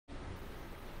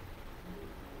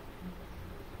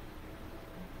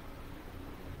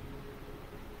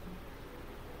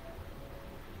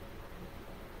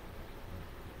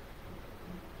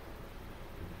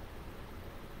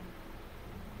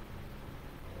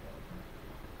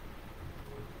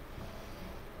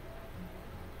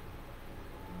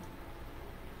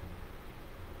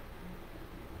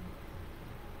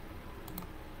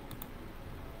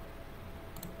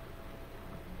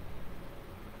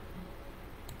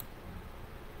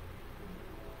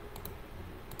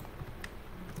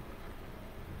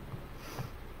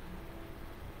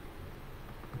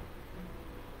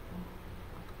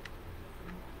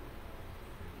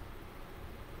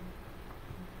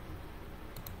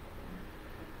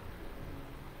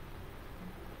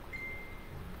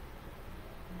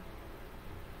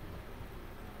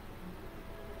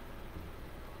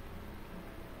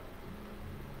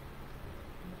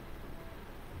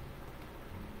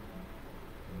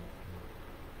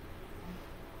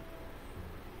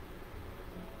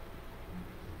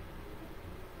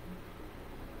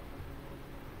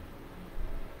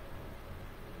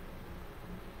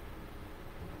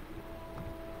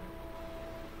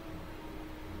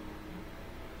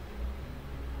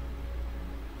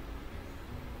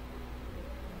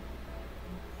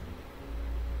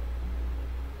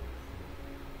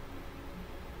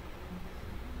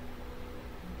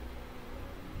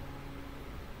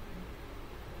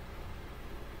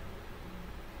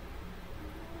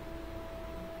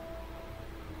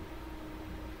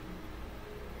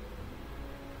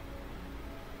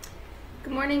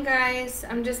Good morning, guys.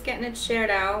 I'm just getting it shared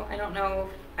out. I don't know,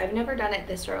 I've never done it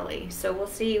this early, so we'll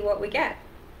see what we get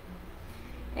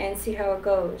and see how it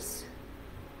goes.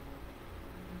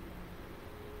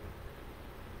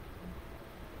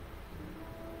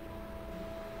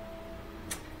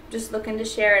 Just looking to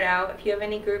share it out. If you have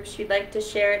any groups you'd like to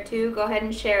share it to, go ahead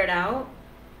and share it out.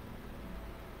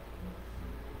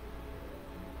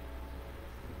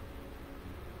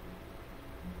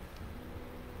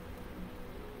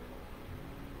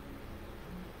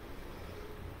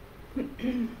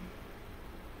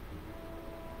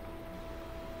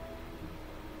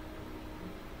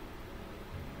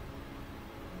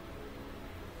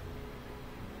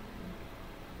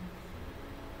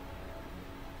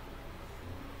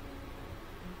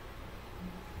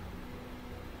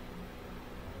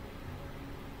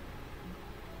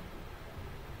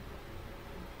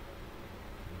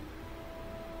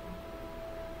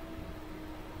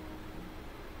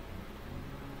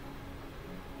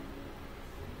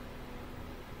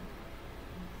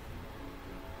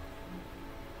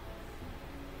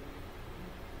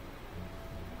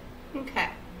 Okay.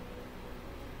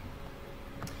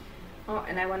 Oh,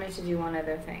 and I wanted to do one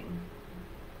other thing.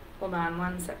 Hold on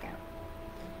one second.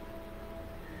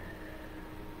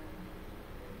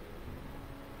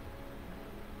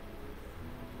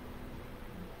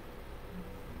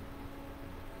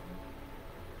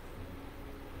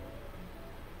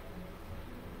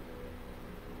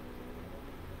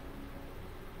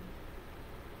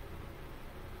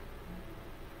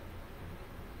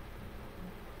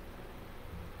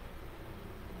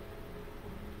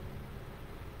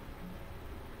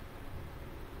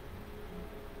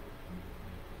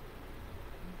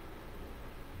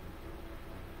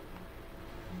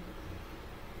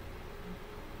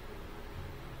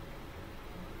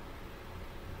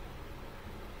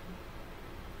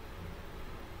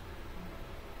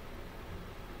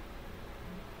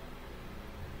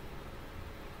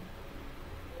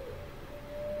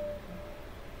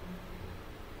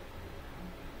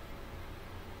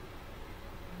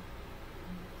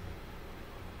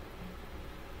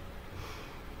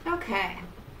 Okay,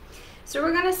 so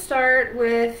we're going to start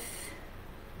with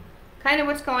kind of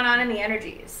what's going on in the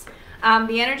energies.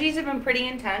 The energies have been pretty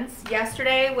intense.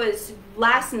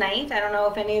 Last night, I don't know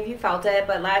if any of you felt it,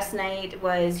 but last night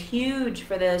was huge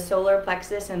for the solar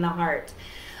plexus and the heart.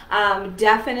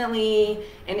 Definitely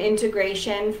an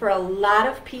integration for a lot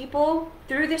of people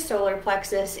through the solar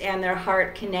plexus and their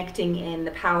heart connecting in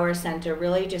the power center,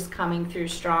 really just coming through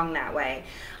strong that way.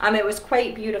 It was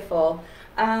quite beautiful.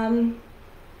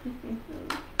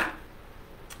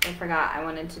 I forgot I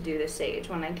wanted to do the sage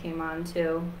when I came on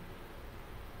too.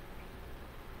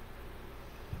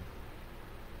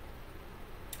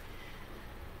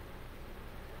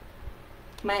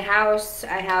 My house,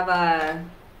 I have a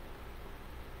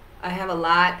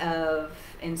lot of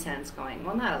incense going.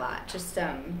 Well, not a lot, just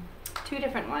two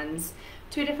different ones.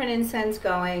 2 different incense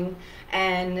going,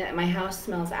 and my house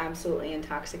smells absolutely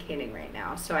intoxicating right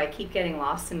now, so I keep getting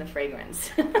lost in the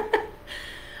fragrance.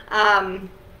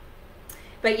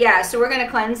 But yeah, so we're going to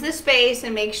cleanse the space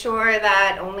and make sure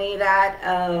that only that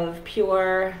of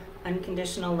pure,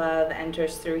 unconditional love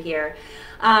enters through here.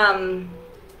 And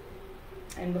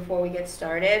before we get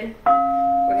started,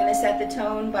 we're going to set the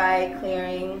tone by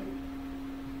clearing,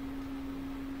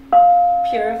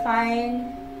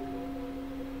 purifying,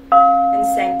 and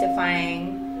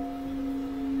sanctifying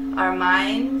our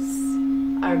minds,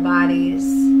 our bodies,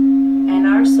 and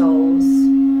our souls,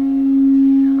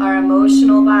 our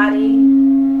emotional body,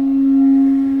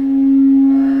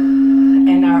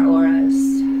 and our auras.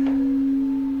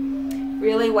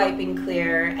 Really wiping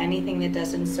clear anything that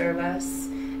doesn't serve us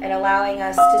and allowing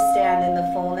us to stand in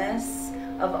the fullness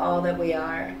of all that we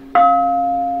are.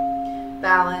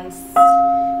 Balance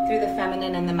through the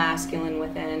feminine and the masculine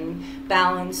within,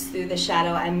 balance through the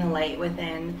shadow and the light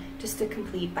within, just a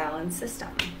complete balanced system.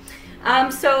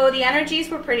 So the energies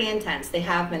were pretty intense. They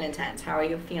have been intense. How are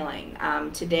you feeling?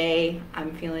 Today,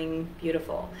 I'm feeling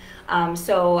beautiful.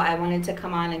 So I wanted to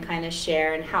come on and kind of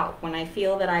share and help. When I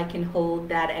feel that I can hold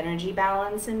that energy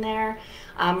balance in there,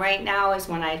 right now is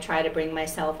when I try to bring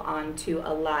myself onto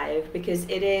alive, because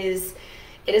it is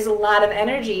a lot of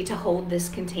energy to hold this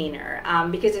container,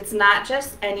 because it's not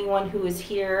just anyone who is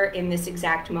here in this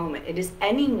exact moment. It is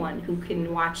anyone who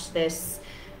can watch this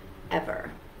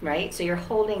ever, right? So you're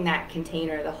holding that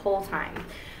container the whole time.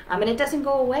 And it doesn't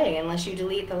go away unless you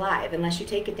delete the live, unless you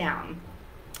take it down.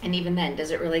 And even then,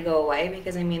 does it really go away?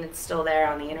 Because I mean, it's still there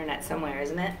on the internet somewhere,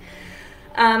 isn't it?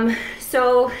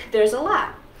 So there's a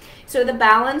lot. So the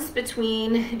balance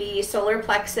between the solar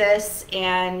plexus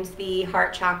and the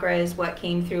heart chakra is what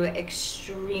came through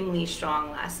extremely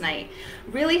strong last night.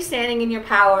 Really standing in your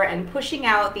power and pushing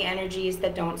out the energies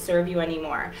that don't serve you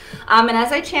anymore. And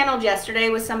as I channeled yesterday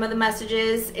with some of the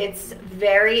messages, it's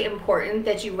very important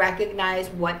that you recognize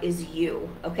what is you,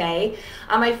 okay?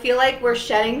 I feel like we're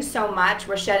shedding so much.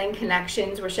 We're shedding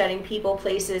connections. We're shedding people,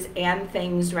 places, and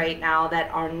things right now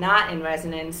that are not in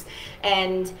resonance.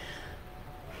 And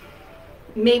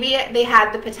maybe they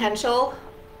had the potential,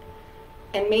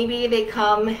 and maybe they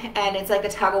come and it's like a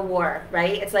tug of war,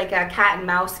 right? It's like a cat and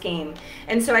mouse game.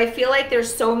 And so I feel like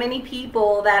there's so many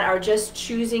people that are just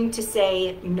choosing to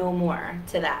say no more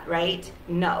to that, right?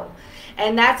 No.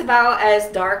 And that's about as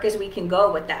dark as we can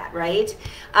go with that, right?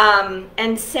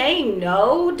 And saying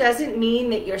no doesn't mean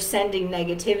that you're sending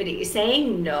negativity.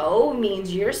 Saying no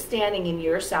means you're standing in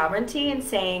your sovereignty and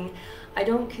saying, I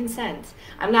don't consent.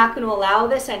 I'm not going to allow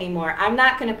this anymore. I'm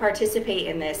not going to participate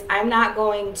in this. I'm not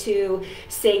going to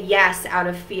say yes out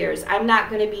of fears. I'm not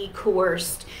going to be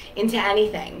coerced into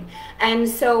anything. And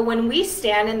so when we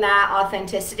stand in that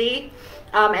authenticity,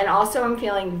 and also I'm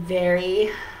feeling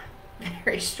very,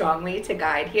 very strongly to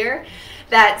guide here,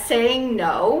 that saying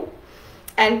no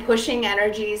and pushing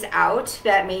energies out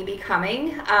that may be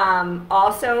coming,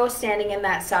 also standing in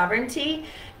that sovereignty.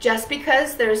 Just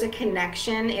because there's a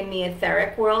connection in the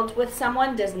etheric world with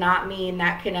someone does not mean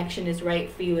that connection is right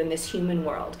for you in this human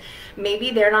world. Maybe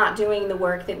they're not doing the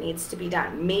work that needs to be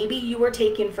done. Maybe you were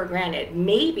taken for granted.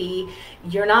 Maybe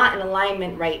you're not in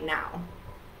alignment right now.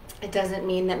 It doesn't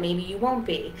mean that maybe you won't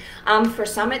be. For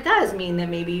some, it does mean that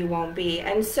maybe you won't be.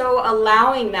 And so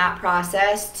allowing that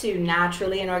process to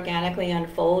naturally and organically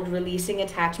unfold, releasing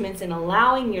attachments and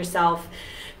allowing yourself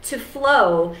to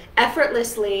flow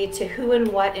effortlessly to who and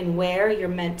what and where you're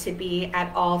meant to be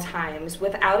at all times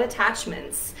without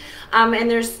attachments. And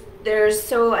there's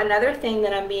so another thing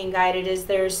that I'm being guided is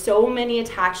there's so many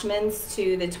attachments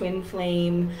to the twin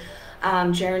flame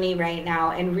journey right now,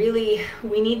 and really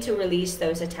we need to release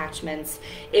those attachments.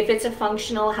 If it's a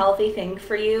functional, healthy thing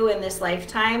for you in this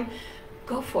lifetime,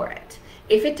 go for it.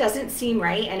 If it doesn't seem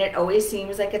right and it always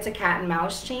seems like it's a cat and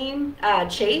mouse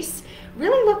chase,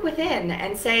 really look within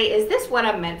and say, is this what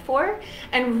I'm meant for?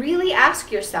 And really ask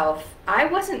yourself, I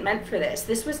wasn't meant for this.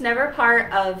 This was never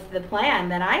part of the plan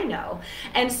that I know.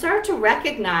 And start to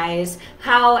recognize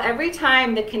how every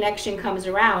time the connection comes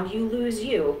around, you lose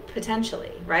you,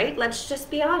 potentially, right? Let's just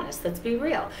be honest. Let's be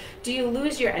real. Do you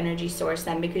lose your energy source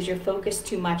then because you're focused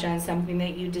too much on something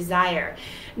that you desire?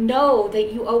 Know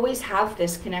that you always have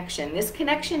this connection. This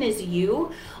connection is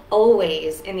you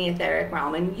always in the etheric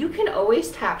realm, and you can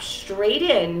always tap straight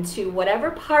into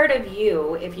whatever part of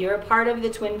you, if you're a part of the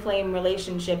twin flame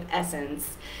relationship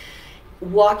essence,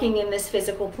 walking in this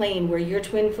physical plane where your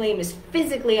twin flame is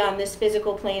physically on this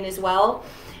physical plane as well,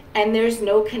 and there's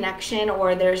no connection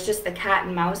or there's just the cat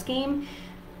and mouse game.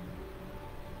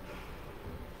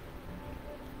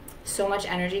 So much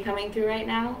energy coming through right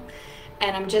now,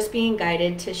 and I'm just being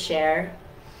guided to share.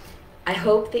 I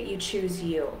hope that you choose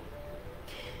you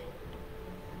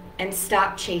and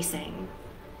stop chasing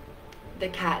the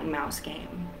cat and mouse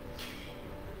game.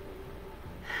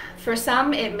 For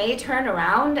some, it may turn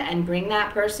around and bring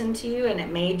that person to you, and it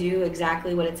may do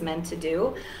exactly what it's meant to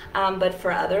do. But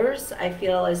for others, I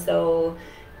feel as though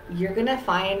you're gonna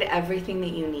find everything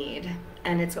that you need,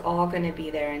 and it's all gonna be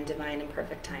there in divine and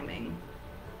perfect timing.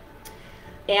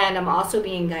 And I'm also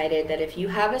being guided that if you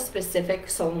have a specific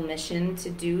soul mission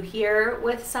to do here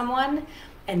with someone,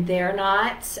 and they're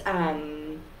not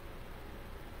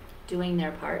doing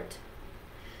their part,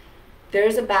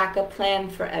 there's a backup plan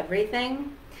for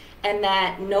everything, and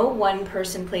that no one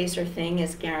person, place, or thing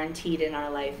is guaranteed in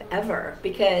our life ever,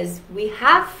 because we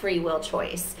have free will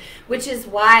choice, which is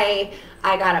why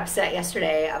I got upset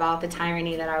yesterday about the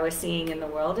tyranny that I was seeing in the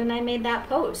world, and I made that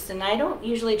post. And I don't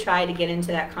usually try to get into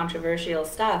that controversial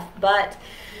stuff, but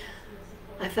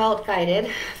I felt guided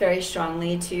very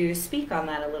strongly to speak on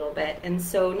that a little bit. And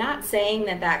so not saying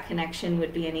that that connection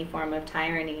would be any form of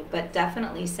tyranny, but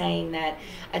definitely saying that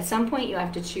at some point you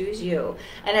have to choose you.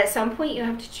 And at some point you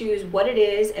have to choose what it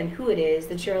is and who it is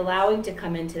that you're allowing to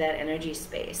come into that energy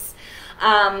space.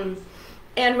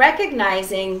 And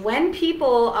recognizing when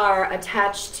people are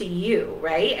attached to you,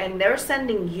 right? And they're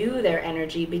sending you their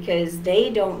energy because they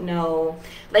don't know,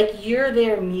 like you're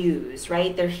their muse,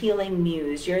 right? Their healing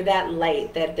muse. You're that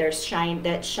light that that's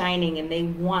shining, and they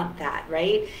want that,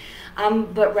 right?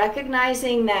 But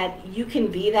recognizing that you can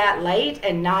be that light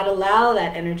and not allow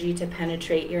that energy to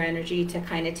penetrate your energy to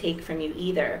kind of take from you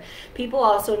either. People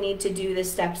also need to do the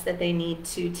steps that they need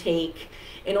to take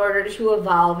in order to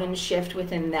evolve and shift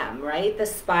within them, right? The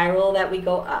spiral that we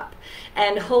go up,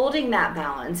 and holding that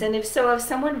balance. And if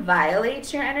someone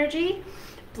violates your energy,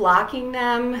 blocking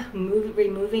them,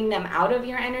 removing them out of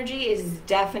your energy is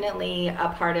definitely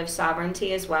a part of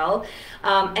sovereignty as well.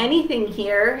 Anything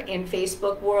here in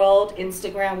Facebook world,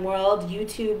 Instagram world,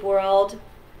 YouTube world,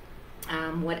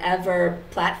 whatever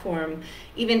platform,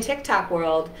 even TikTok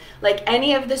world, like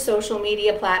any of the social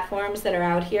media platforms that are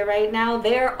out here right now,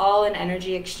 they're all an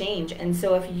energy exchange. And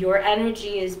so if your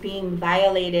energy is being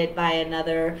violated by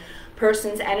another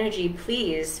person's energy,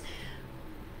 please,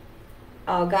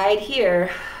 I'll guide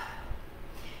here,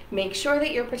 make sure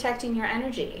that you're protecting your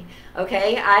energy,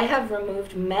 okay? I have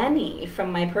removed many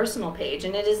from my personal page,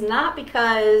 and it is not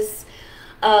because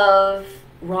of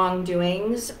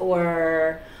wrongdoings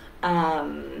or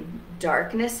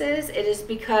darknesses. It is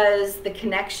because the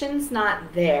connection's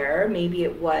not there. Maybe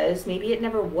it was, maybe it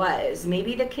never was.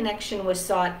 Maybe the connection was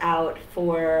sought out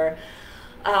for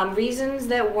reasons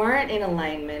that weren't in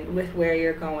alignment with where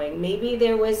you're going. Maybe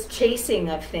there was chasing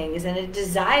of things and a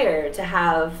desire to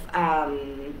have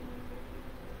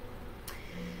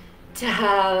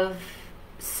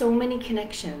so many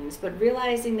connections, but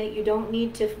realizing that you don't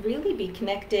need to really be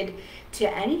connected to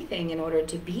anything in order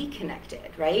to be connected,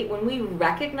 right? When we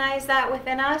recognize that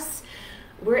within us,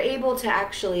 we're able to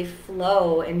actually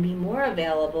flow and be more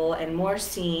available and more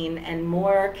seen and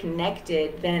more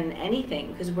connected than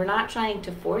anything, because we're not trying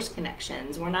to force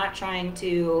connections. We're not trying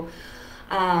to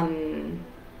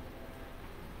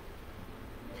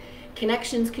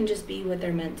connections can just be what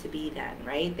they're meant to be then,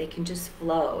 right? They can just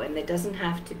flow, and it doesn't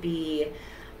have to be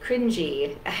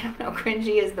cringy. I don't know,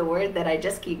 cringy is the word that I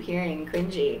just keep hearing,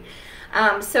 cringy.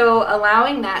 So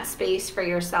allowing that space for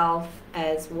yourself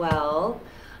as well.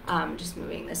 Just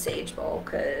moving the sage bowl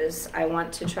because I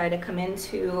want to try to come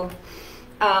into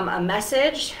a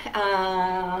message.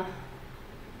 I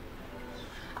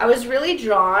was really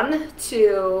drawn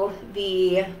to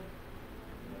the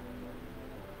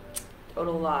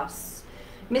total loss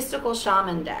mystical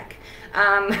shaman deck.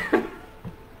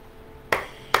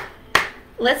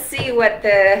 Let's see what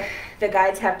the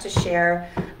guides have to share.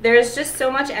 There's just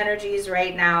so much energies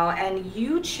right now, and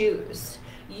you choose.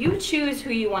 You choose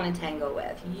who you want to tangle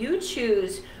with. You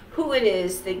choose who it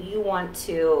is that you want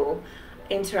to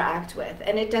interact with.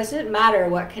 And it doesn't matter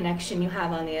what connection you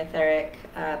have on the etheric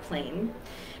plane,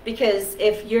 because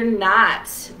if you're not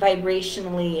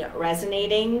vibrationally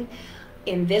resonating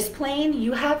in this plane,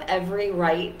 you have every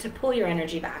right to pull your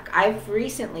energy back. I've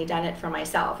recently done it for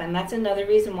myself, and that's another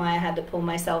reason why I had to pull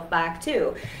myself back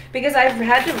too, because I've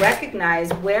had to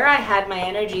recognize where I had my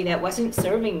energy that wasn't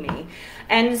serving me.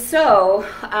 And so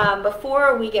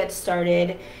before we get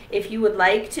started, if you would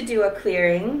like to do a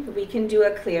clearing, we can do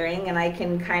a clearing, and I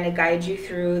can kind of guide you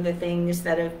through the things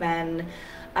that have been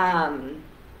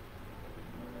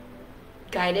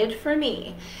guided for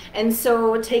me. And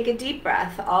so take a deep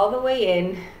breath all the way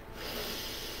in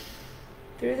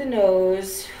through the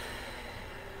nose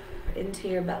into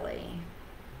your belly.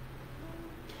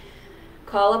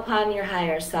 Call upon your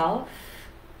higher self.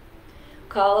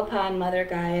 Call upon Mother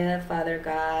Gaia, Father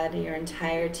God, your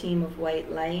entire team of white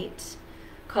light.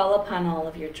 Call upon all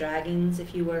of your dragons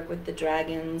if you work with the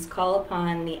dragons. Call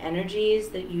upon the energies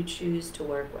that you choose to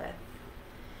work with.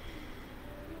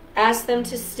 Ask them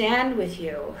to stand with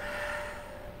you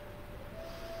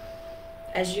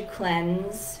as you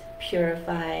cleanse,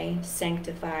 purify,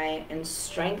 sanctify, and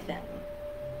strengthen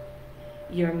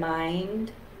your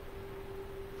mind,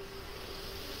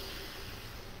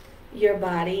 your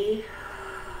body,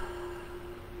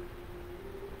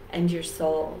 and your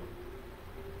soul.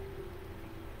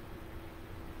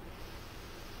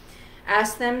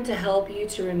 Ask them to help you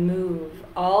to remove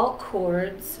all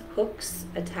cords, hooks,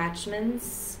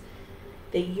 attachments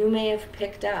that you may have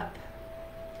picked up,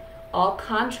 all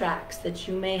contracts that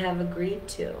you may have agreed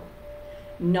to,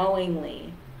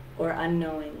 knowingly or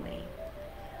unknowingly,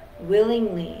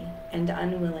 willingly and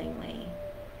unwillingly,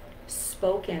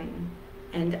 spoken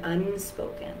and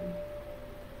unspoken,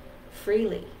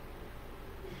 freely.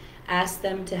 Ask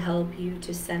them to help you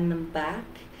to send them back,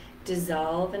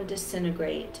 dissolve and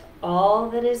disintegrate all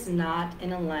that is not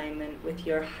in alignment with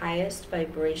your highest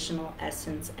vibrational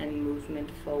essence and movement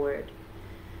forward.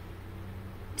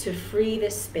 To free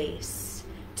the space,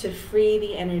 to free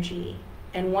the energy.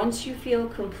 And once you feel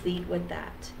complete with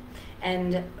that,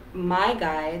 and my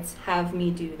guides have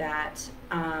me do that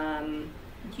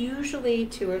usually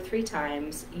 2 or 3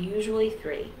 times, usually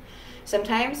 3,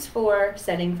 sometimes 4,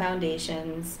 setting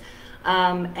foundations,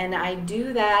 and I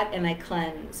do that and I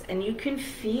cleanse, and you can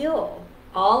feel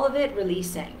all of it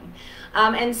releasing.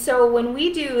 And so when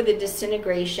we do the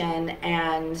disintegration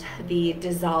and the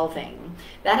dissolving,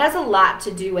 that has a lot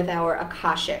to do with our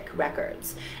Akashic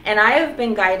records. And I have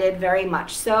been guided very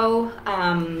much so,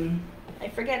 I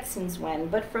forget since when,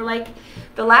 but for like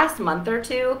the last month or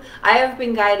two, I have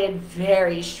been guided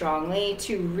very strongly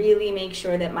to really make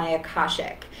sure that my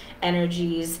Akashic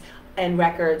energies and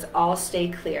records all stay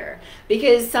clear,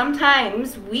 because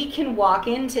sometimes we can walk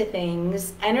into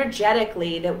things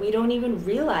energetically that we don't even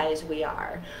realize we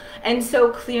are. And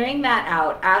so clearing that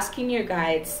out, asking your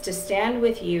guides to stand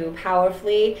with you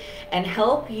powerfully and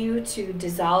help you to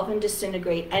dissolve and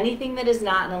disintegrate anything that is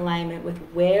not in alignment with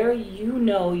where you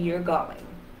know you're going.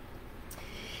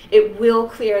 It will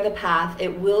clear the path,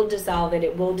 it will dissolve it,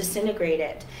 it will disintegrate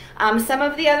it. Some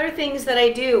of the other things that I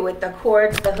do with the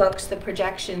cords, the hooks, the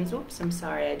projections, oops, I'm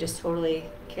sorry, I just totally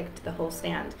kicked the whole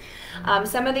stand.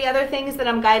 Some of the other things that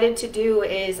I'm guided to do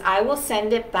is I will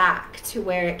send it back to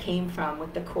where it came from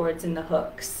with the cords and the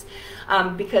hooks.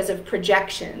 Because of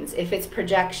projections. If it's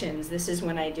projections, this is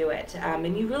when I do it.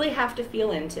 And you really have to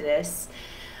feel into this.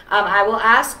 I will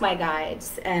ask my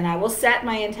guides, and I will set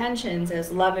my intentions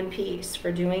as love and peace for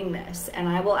doing this, and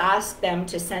I will ask them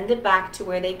to send it back to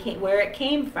where it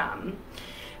came from,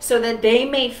 so that they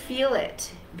may feel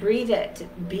it, breathe it,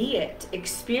 be it,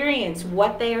 experience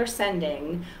what they are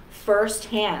sending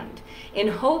firsthand, in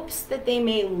hopes that they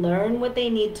may learn what they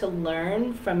need to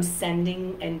learn from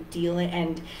sending and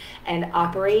dealing and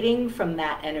operating from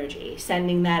that energy,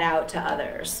 sending that out to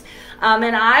others.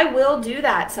 And I will do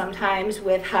that sometimes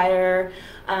with higher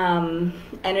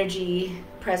energy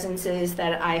presences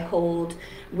that I hold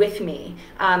with me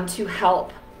to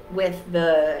help with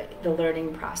the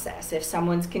learning process. If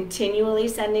someone's continually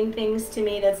sending things to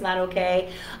me that's not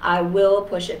okay, I will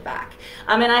push it back.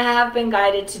 And I have been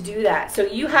guided to do that. So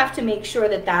you have to make sure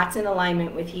that that's in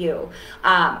alignment with you.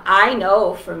 I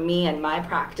know for me and my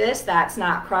practice, that's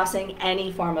not crossing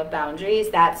any form of boundaries.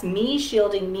 That's me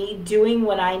shielding me, doing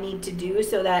what I need to do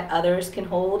so that others can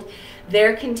hold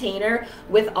their container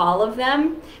with all of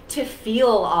them, to feel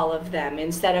all of them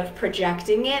instead of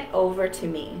projecting it over to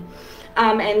me.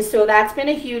 And so that's been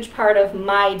a huge part of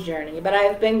my journey, but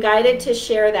I've been guided to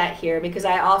share that here because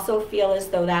I also feel as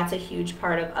though that's a huge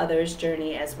part of others'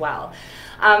 journey as well.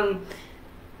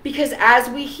 Because as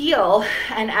we heal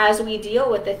and as we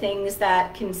deal with the things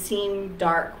that can seem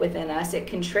dark within us, it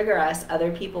can trigger us.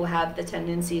 Other people have the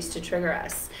tendencies to trigger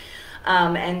us.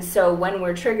 And so when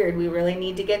we're triggered, we really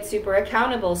need to get super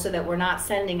accountable so that we're not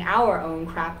sending our own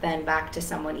crap then back to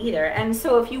someone either. And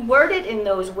so if you word it in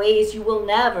those ways, you will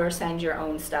never send your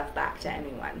own stuff back to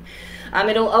anyone.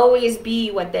 It'll always be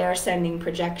what they're sending,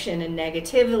 projection and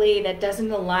negatively, that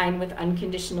doesn't align with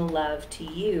unconditional love to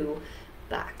you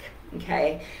back.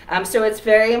 Okay, so it's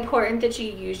very important that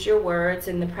you use your words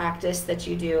in the practice that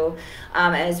you do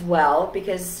as well,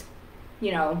 because,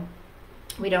 you know,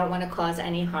 we don't want to cause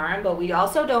any harm, but we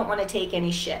also don't want to take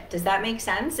any shit. Does that make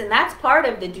sense? And that's part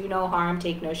of the do no harm,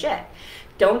 take no shit.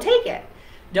 Don't take it.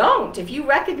 Don't. If you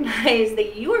recognize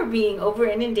that you are being over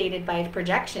inundated by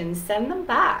projections, send them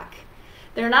back.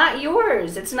 They're not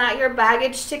yours. It's not your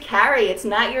baggage to carry. It's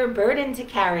not your burden to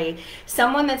carry.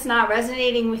 Someone that's not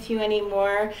resonating with you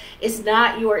anymore is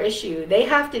not your issue. They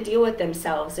have to deal with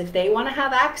themselves. If they want to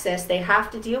have access, they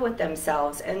have to deal with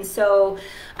themselves. And so,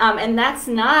 and that's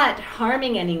not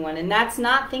harming anyone. And that's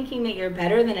not thinking that you're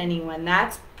better than anyone.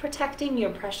 That's protecting your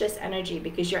precious energy,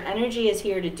 because your energy is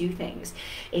here to do things.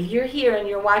 If you're here and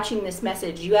you're watching this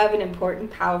message, you have an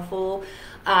important, powerful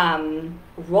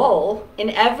role in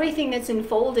everything that's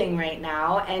unfolding right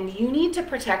now, and you need to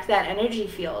protect that energy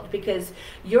field, because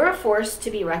you're a force to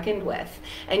be reckoned with,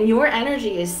 and your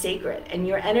energy is sacred and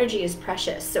your energy is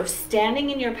precious. So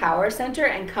standing in your power center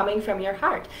and coming from your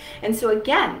heart. And so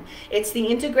again, it's the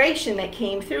integration that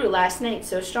came through last night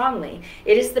so strongly.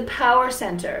 It is the power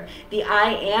center, the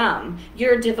I am,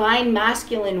 your divine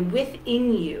masculine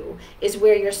within you is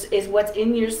what's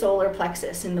in your solar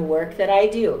plexus. In the work that I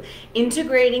do,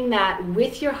 integrating that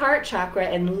with your heart chakra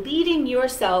and leading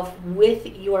yourself with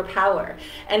your power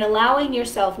and allowing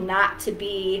yourself not to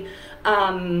be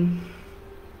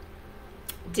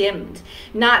dimmed,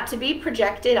 not to be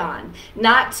projected on,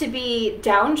 not to be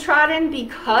downtrodden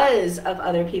because of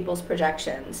other people's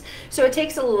projections. So it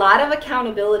takes a lot of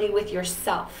accountability with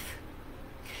yourself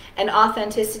and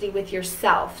authenticity with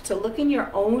yourself to look in your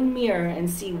own mirror and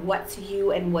see what's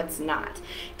you and what's not.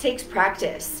 It takes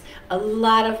practice, a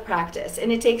lot of practice,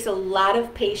 and it takes a lot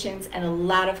of patience and a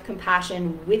lot of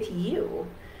compassion with you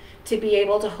to be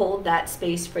able to hold that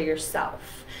space for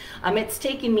yourself. It's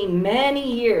taken me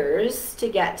many years to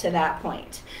get to that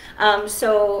point.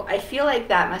 So I feel like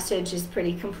that message is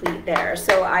pretty complete there.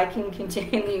 So I can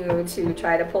continue to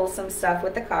try to pull some stuff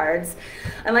with the cards.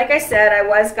 And like I said, I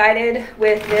was guided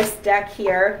with this deck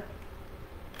here,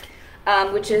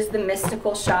 which is the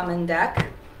Mystical Shaman deck,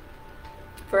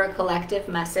 for a collective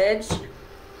message.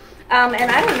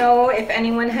 And I don't know if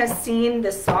anyone has seen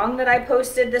the song that I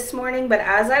posted this morning, but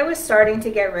as I was starting to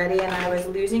get ready and I was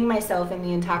losing myself in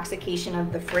the intoxication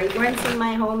of the fragrance in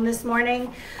my home this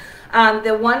morning,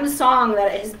 the one song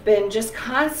that has been just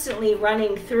constantly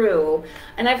running through,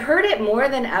 and I've heard it more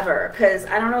than ever, because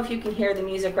I don't know if you can hear the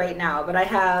music right now, but I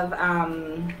have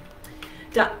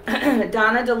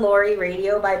Donna DeLore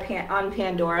radio on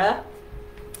Pandora,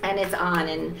 and it's on.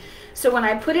 And so when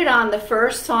I put it on, the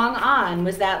first song on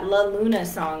was that La Luna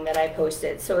song that I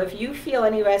posted. So if you feel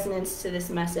any resonance to this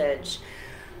message,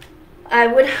 I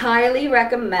would highly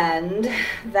recommend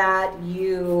that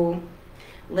you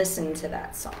listen to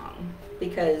that song,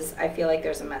 because I feel like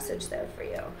there's a message there for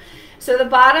you. So the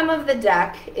bottom of the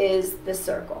deck is the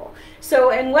circle.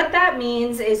 So, and what that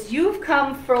means is you've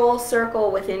come full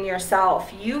circle within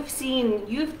yourself.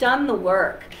 You've done the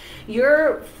work.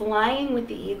 You're flying with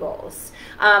the eagles.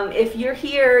 If you're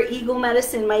here, eagle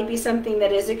medicine might be something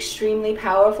that is extremely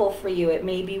powerful for you. It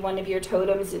may be one of your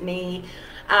totems. It may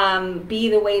be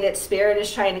the way that spirit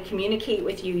is trying to communicate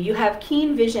with you. You have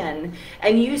keen vision,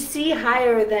 and you see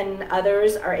higher than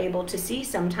others are able to see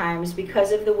sometimes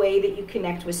because of the way that you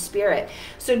connect with spirit.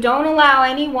 So don't allow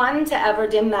anyone to ever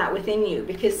dim that within you,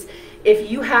 because if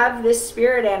you have this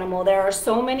spirit animal, there are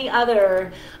so many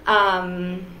other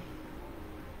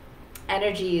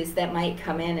energies that might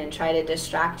come in and try to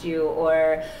distract you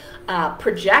or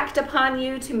project upon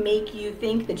you to make you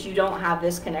think that you don't have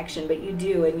this connection, but you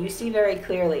do, and you see very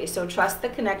clearly. So trust the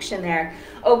connection there.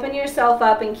 Open yourself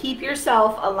up and keep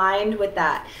yourself aligned with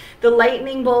that. The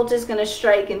lightning bolt is going to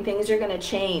strike and things are going to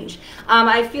change.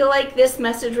 I feel like this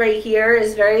message right here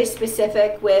is very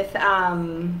specific with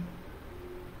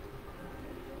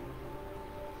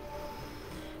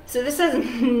so this has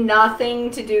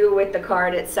nothing to do with the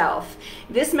card itself.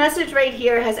 This message right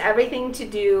here has everything to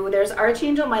do, there's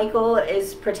Archangel Michael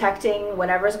is protecting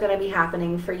whatever's going to be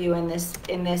happening for you in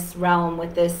this realm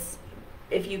with this,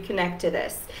 if you connect to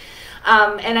this.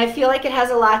 And I feel like it has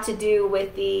a lot to do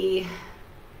with the,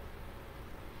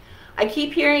 I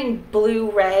keep hearing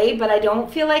blue ray, but I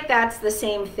don't feel like that's the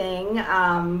same thing,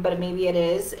 but maybe it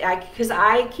is. Because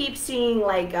I keep seeing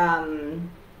like,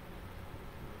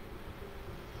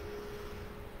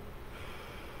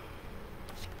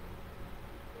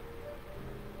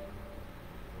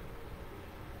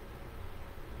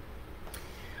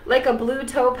 like a blue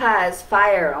topaz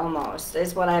fire almost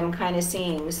is what I'm kind of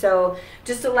seeing. So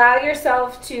just allow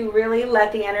yourself to really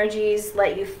let the energies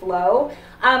let you flow,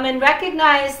 and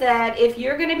recognize that if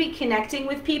you're going to be connecting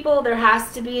with people, there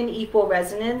has to be an equal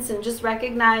resonance, and just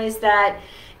recognize that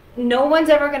no one's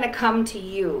ever going to come to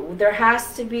you. There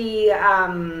has to be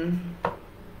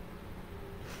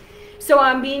so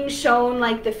I'm being shown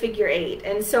like the figure 8.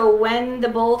 And so when the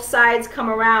both sides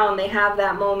come around, they have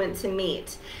that moment to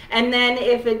meet. And then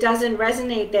if it doesn't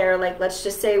resonate there, like let's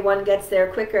just say one gets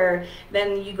there quicker,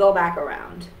 then you go back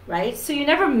around, right? So you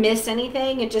never miss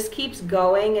anything. It just keeps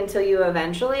going until you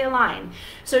eventually align.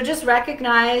 So just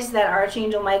recognize that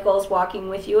Archangel Michael is walking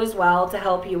with you as well to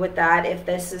help you with that if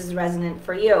this is resonant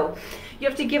for you. You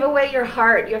have to give away your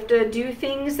heart. You have to do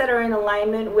things that are in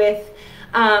alignment with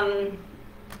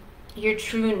your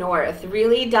true north,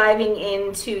 really diving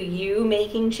into you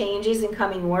making changes and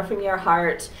coming more from your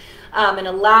heart, and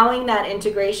allowing that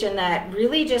integration that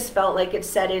really just felt like it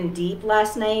set in deep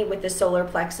last night with the solar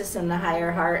plexus and the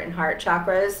higher heart and heart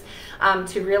chakras,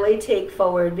 to really take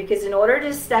forward. Because in order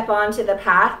to step onto the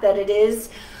path that it is,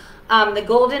 the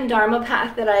golden dharma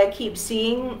path that I keep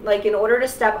seeing, like in order to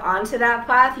step onto that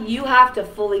path, you have to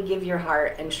fully give your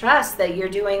heart and trust that you're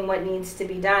doing what needs to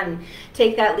be done.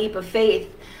 Take that leap of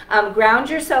faith. Ground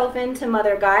yourself into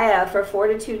Mother Gaia for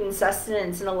fortitude and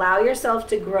sustenance, and allow yourself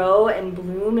to grow and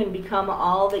bloom and become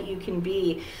all that you can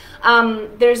be.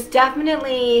 There's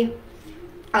definitely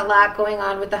a lot going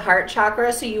on with the heart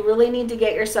chakra, so you really need to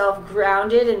get yourself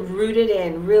grounded and rooted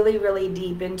in really, really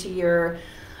deep into your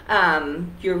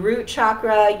root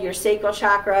chakra, your sacral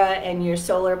chakra, and your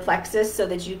solar plexus, so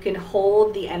that you can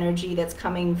hold the energy that's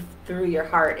coming through your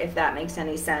heart, if that makes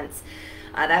any sense.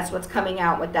 That's what's coming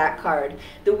out with that card.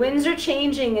 The winds are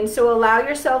changing, and so allow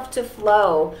yourself to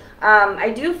flow. I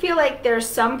do feel like there's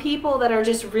some people that are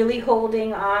just really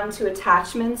holding on to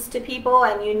attachments to people,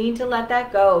 and you need to let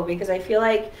that go, because I feel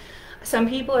like Some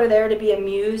people are there to be a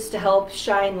muse, to help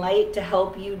shine light, to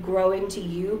help you grow into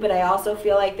you. But I also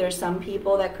feel like there's some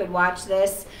people that could watch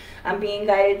this, I'm being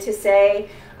guided to say,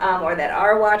 or that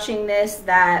are watching this,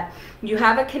 that you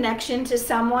have a connection to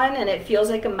someone and it feels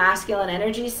like a masculine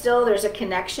energy still. There's a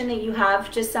connection that you have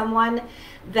to someone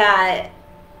that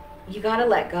you got to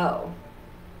let go.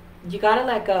 You got to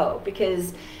let go,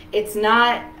 because it's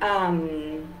not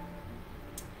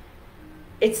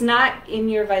in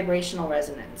your vibrational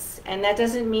resonance. And that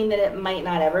doesn't mean that it might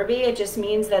not ever be. It just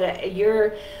means that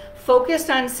you're focused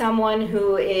on someone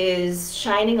who is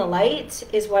shining a light,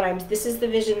 this is the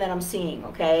vision that I'm seeing,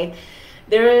 okay?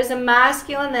 There is a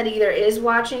masculine that either is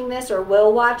watching this or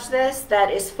will watch this that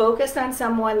is focused on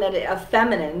someone, a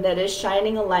feminine that is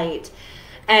shining a light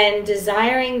and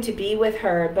desiring to be with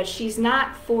her, but she's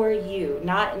not for you,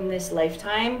 not in this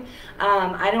lifetime.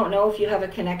 I don't know if you have a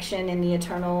connection in the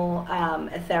eternal,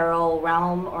 ethereal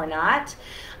realm or not.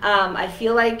 I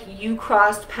feel like you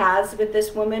crossed paths with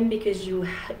this woman because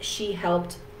she's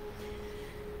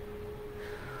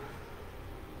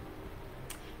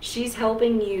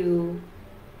helping you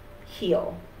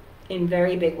heal in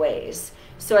very big ways.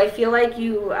 So I feel like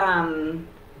you,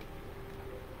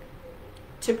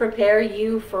 to prepare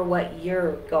you for what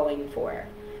you're going for,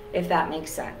 if that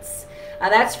makes sense.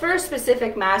 That's for a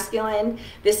specific masculine.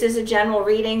 This is a general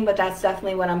reading, but that's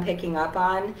definitely what I'm picking up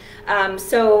on.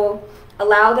 So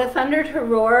allow the thunder to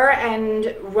roar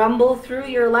and rumble through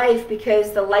your life,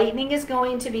 because the lightning is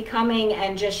going to be coming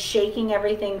and just shaking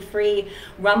everything free,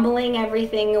 rumbling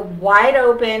everything wide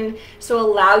open. So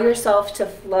allow yourself to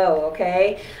flow,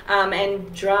 okay?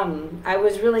 And drum. I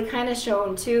was really kind of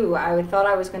shown too. I thought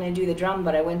I was going to do the drum,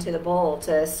 but I went to the bowl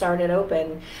to start it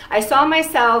open. I saw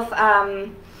myself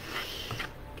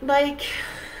like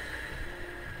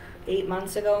 8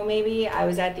 months ago, maybe. I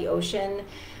was at the ocean.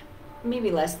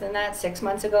 Maybe less than that, 6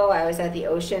 months ago, I was at the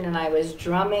ocean and I was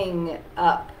drumming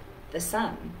up the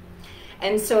sun.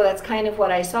 And so that's kind of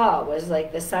what I saw, was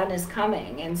like the sun is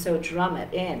coming, and so drum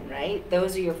it in, right?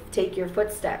 Those are take your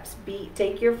footsteps,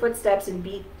 take your footsteps and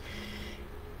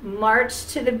march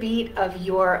to the beat of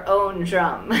your own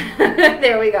drum.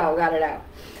 There we go, got it out.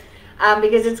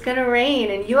 Because it's going to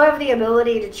rain, and you have the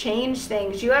ability to change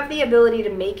things. You have the ability to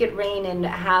make it rain and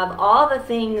have all the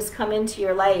things come into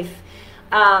your life.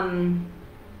 And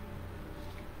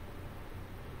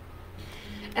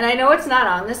I know it's not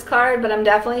on this card, but I'm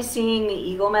definitely seeing the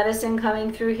eagle medicine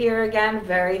coming through here again,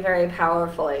 very, very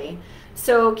powerfully.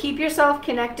 So keep yourself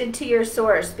connected to your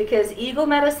source, because eagle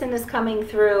medicine is coming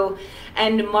through,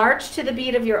 and march to the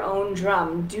beat of your own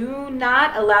drum. Do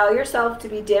not allow yourself to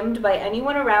be dimmed by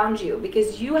anyone around you,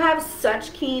 because you have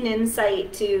such keen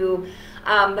insight to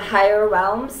the higher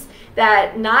realms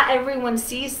that not everyone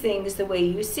sees things the way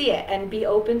you see it. And be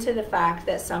open to the fact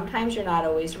that sometimes you're not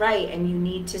always right, and you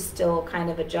need to still kind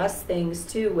of adjust things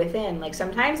too within. Like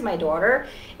sometimes my daughter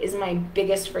is my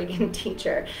biggest freaking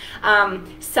teacher.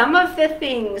 Some of the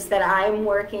things that I'm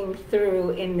working through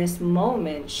in this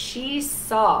moment, she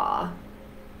saw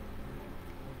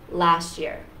last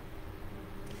year.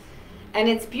 And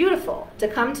it's beautiful to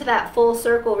come to that full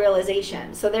circle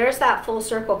realization. So there's that full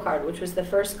circle card, which was the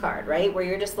first card, right? Where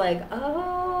you're just like,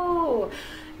 oh,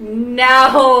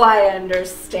 now I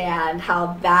understand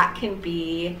how that can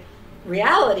be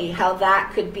reality, how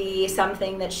that could be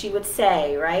something that she would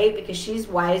say, right? Because she's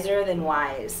wiser than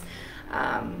wise.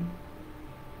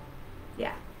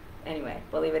 Yeah, anyway,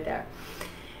 we'll leave it there.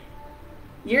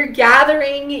 You're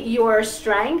gathering your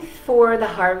strength for the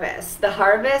harvest. The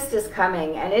harvest is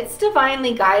coming, and it's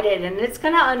divinely guided, and it's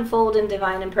going to unfold in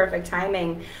divine and perfect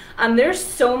timing. There's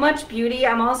so much beauty.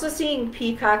 I'm also seeing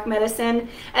peacock medicine,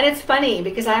 and it's funny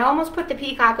because I almost put the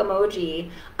peacock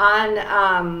emoji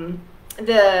on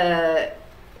the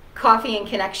coffee and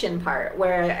connection part,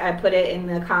 where I put it in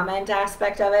the comment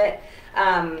aspect of it.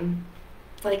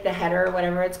 Like the header or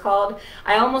whatever it's called.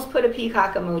 I almost put a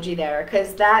peacock emoji there,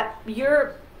 because that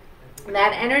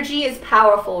energy is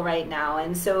powerful right now.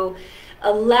 And so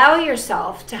allow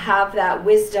yourself to have that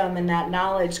wisdom and that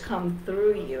knowledge come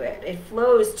through you. It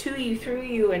flows to you, through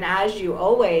you, and as you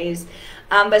always.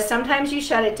 But sometimes you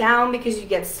shut it down because you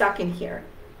get stuck in here.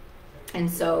 And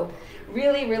so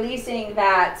really releasing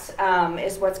that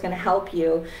is what's going to help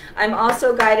you. I'm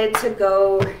also guided to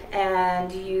go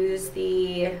and use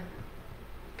the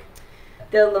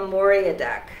Lemuria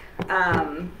deck.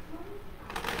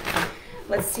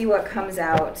 Let's see what comes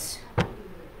out.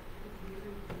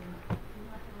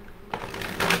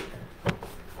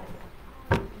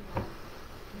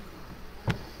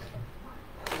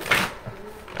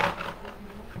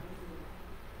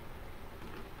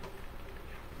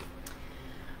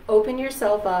 open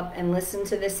yourself up and listen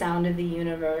to the sound of the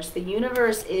universe. The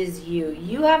universe is you.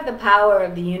 You have the power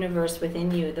of the universe within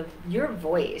you. Your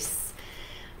voice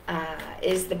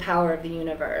is the power of the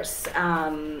universe.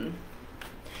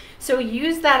 So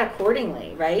use that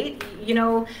accordingly, right? You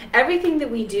know, everything that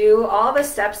we do, all the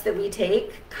steps that we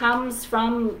take comes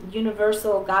from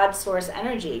universal God source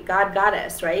energy, God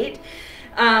goddess, right?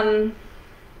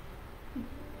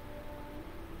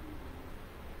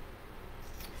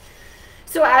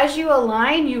 So as you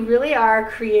align, you really are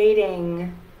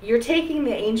creating, you're taking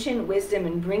the ancient wisdom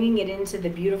and bringing it into the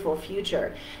beautiful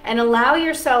future. And allow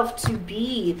yourself to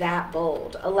be that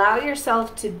bold. Allow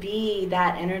yourself to be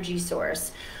that energy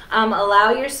source.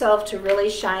 Allow yourself to really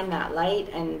shine that light.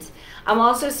 And I'm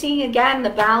also seeing, again, the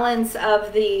balance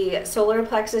of the solar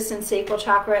plexus and sacral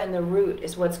chakra and the root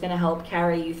is what's going to help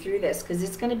carry you through this, because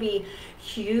it's going to be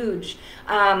huge.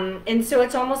 And so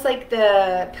it's almost like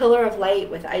the pillar of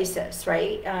light with Isis,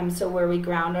 right? So where we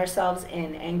ground ourselves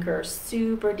in, anchor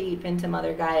super deep into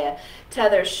Mother Gaia,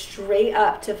 tether straight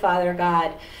up to Father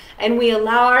God, and we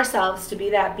allow ourselves to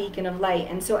be that beacon of light.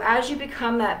 And so as you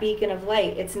become that beacon of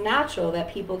light, it's natural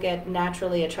that people get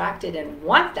naturally attracted and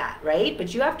want that, right?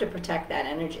 But you have to protect that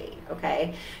energy,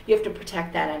 okay? You have to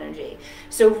protect that energy.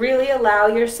 So really allow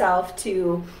yourself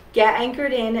to get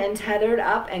anchored in and tethered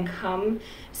up and come,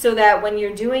 so that when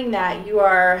you're doing that, you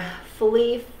are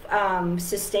fully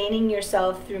sustaining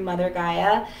yourself through Mother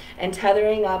Gaia and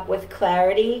tethering up with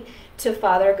clarity to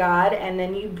Father God, and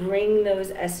then you bring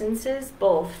those essences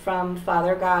both from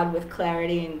Father God with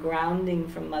clarity and grounding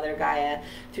from Mother Gaia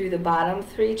through the bottom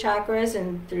 3 chakras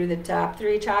and through the top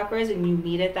 3 chakras, and you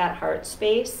meet at that heart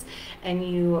space and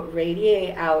you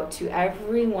radiate out to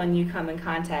everyone you come in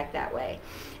contact that way.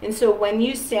 And so when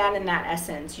you stand in that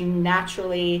essence, you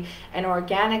naturally and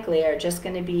organically are just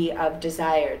going to be of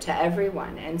desire to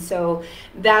everyone. And so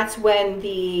that's when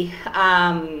the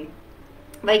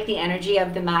like the energy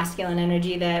of the masculine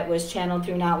energy that was channeled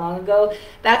through not long ago,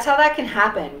 that's how that can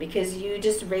happen, because you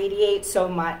just radiate so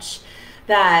much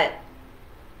that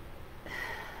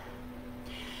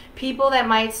people that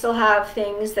might still have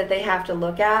things that they have to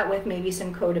look at with maybe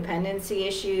some codependency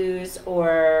issues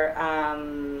or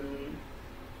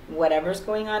whatever's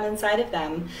going on inside of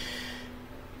them,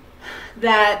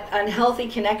 that unhealthy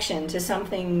connection to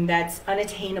something that's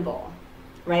unattainable,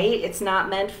 right? It's not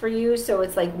meant for you, so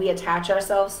it's like we attach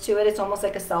ourselves to it. It's almost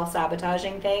like a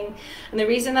self-sabotaging thing. And the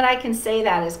reason that I can say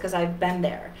that is because I've been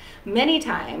there many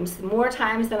times, more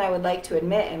times than I would like to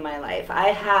admit in my life. I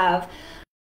have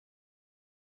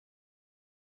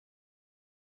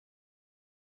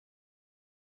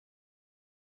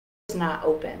not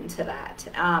open to that,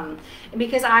 and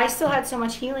because I still had so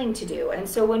much healing to do. And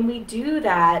so when we do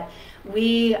that,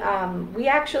 we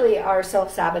actually are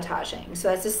self-sabotaging.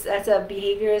 So that's a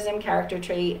behaviorism character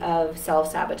trait of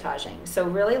self-sabotaging. So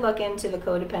really look into the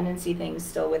codependency things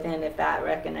still within, if that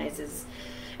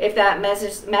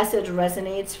message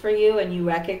resonates for you and you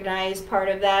recognize part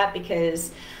of that,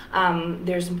 because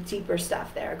there's deeper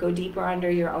stuff there. Go deeper under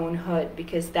your own hood,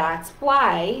 because that's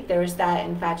why there's that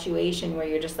infatuation where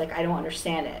you're just like, I don't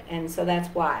understand it. And so that's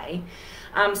why.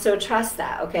 So trust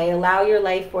that, okay? Allow your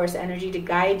life force energy to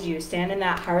guide you. Stand in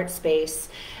that heart space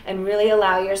and really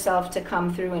allow yourself to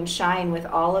come through and shine with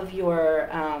all of your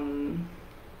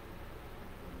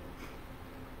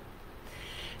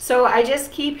so I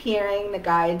just keep hearing the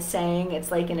guides saying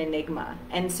it's like an enigma.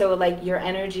 And so like your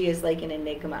energy is like an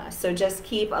enigma. So just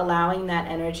keep allowing that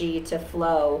energy to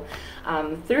flow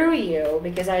through you,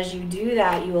 because as you do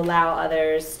that, you allow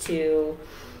others to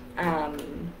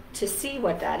see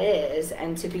what that is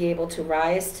and to be able to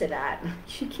rise to that.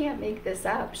 You can't make this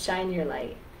up. Shine your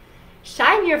light.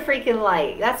 Shine your freaking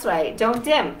light. That's right. Don't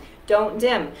dim. Don't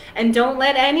dim. And don't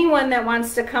let anyone that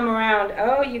wants to come around,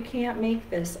 oh, you can't make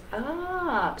this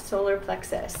up. Solar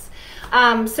plexus.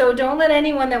 So don't let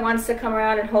anyone that wants to come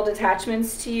around and hold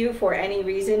attachments to you for any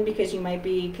reason, because you might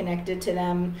be connected to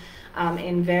them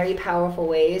in very powerful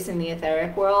ways in the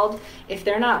etheric world. If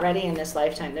they're not ready in this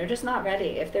lifetime, they're just not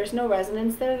ready. If there's no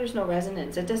resonance there, there's no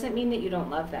resonance. It doesn't mean that you don't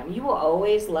love them. You will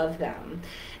always love them.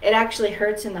 It actually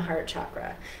hurts in the heart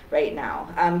chakra right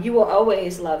now. You will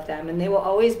always love them, and they will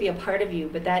always be a part of you,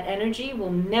 but that energy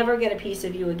will never get a piece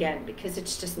of you again, because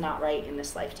it's just not right in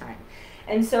this lifetime.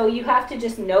 And so you have to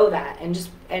just know that and just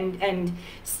and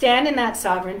stand in that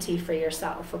sovereignty for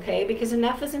yourself, okay? Because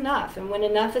enough is enough, and when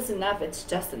enough is enough, it's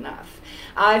just enough.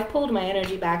 I've pulled my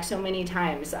energy back so many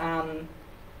times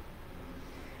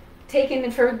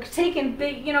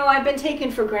I've been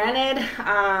taken for granted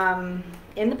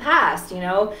in the past.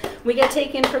 We get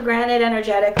taken for granted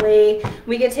energetically.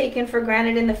 We get taken for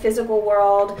granted in the physical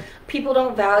world. People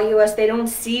don't value us. They don't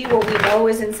see what we know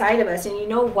is inside of us. And you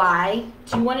know why?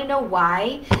 Do you want to know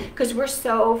why? Because we're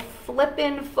so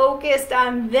flippin' focused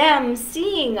on them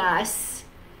seeing us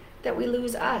that we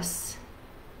lose us.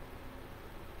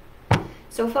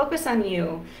 So focus on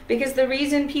you, because the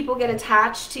reason people get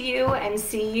attached to you and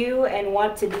see you and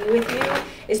want to be with you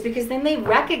is because then they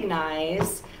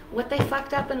recognize what they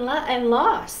fucked up and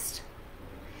lost.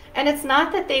 And it's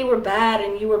not that they were bad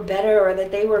and you were better, or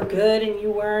that they were good and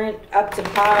you weren't up to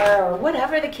par, or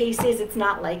whatever the case is. It's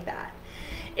not like that.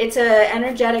 It's an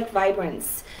energetic vibration,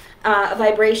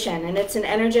 and it's an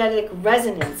energetic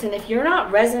resonance. And if you're not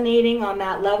resonating on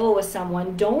that level with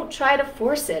someone, don't try to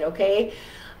force it, okay?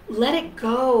 Let it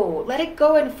go. Let it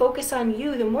go and focus on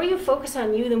you. The more you focus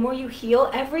on you, the more you heal.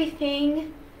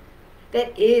 Everything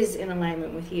that is in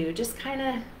alignment with you just kind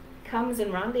of comes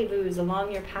and rendezvous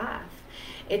along your path.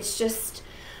 It's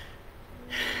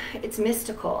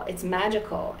mystical. It's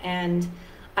magical. And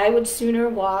I would sooner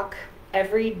walk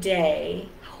every day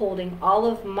holding all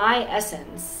of my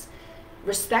essence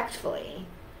respectfully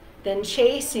than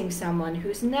chasing someone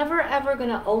who's never ever going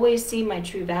to always see my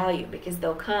true value, because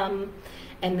they'll come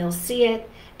and they'll see it,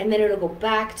 and then it'll go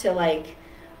back to like,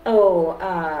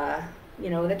 the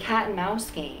cat and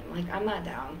mouse game. Like, I'm not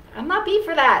down. I'm not beat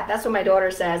for that. That's what my daughter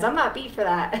says. I'm not beat for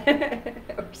that.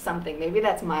 Or something. Maybe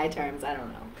that's my terms. I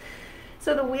don't know.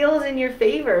 So the wheel's in your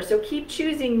favor. So keep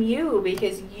choosing you,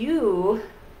 because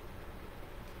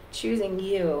choosing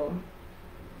you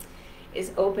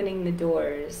is opening the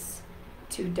doors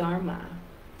to Dharma.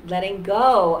 Letting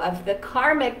go of the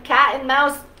karmic cat and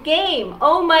mouse game.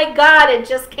 Oh my God, it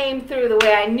just came through the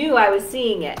way I knew I was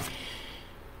seeing it.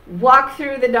 Walk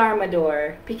through the Dharma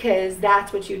door, because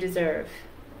that's what you deserve.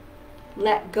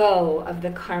 Let go of the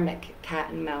karmic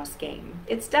cat and mouse game.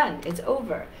 It's done. It's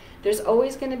over. There's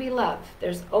always going to be love.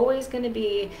 There's always going to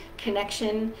be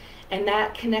connection, and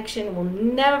that connection will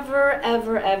never,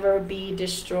 ever, ever be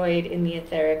destroyed in the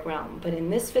etheric realm. But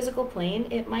in this physical plane,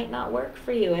 it might not work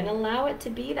for you, and allow it to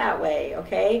be that way,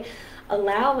 okay?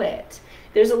 Allow it.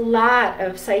 There's a lot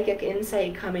of psychic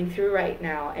insight coming through right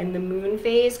now, and the moon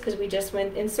phase, because we just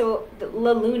went, and so the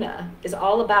La Luna is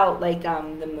all about like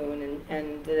the moon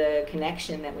and the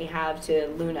connection that we have to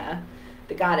Luna,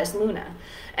 the goddess Luna.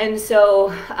 And so,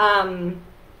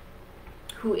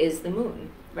 who is the moon,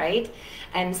 right?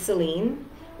 And Selene,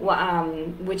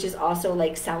 which is also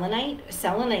like selenite.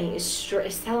 Selenite's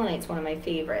one of my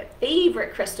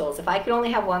favorite crystals. If I could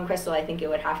only have one crystal, I think it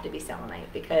would have to be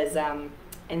selenite, because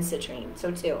and citrine,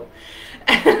 so too.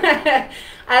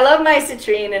 I love my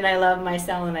citrine and I love my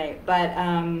selenite, but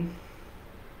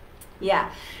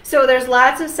yeah. So there's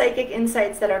lots of psychic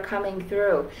insights that are coming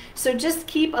through. So just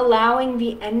keep allowing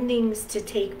the endings to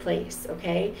take place,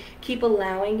 okay? Keep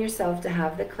allowing yourself to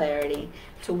have the clarity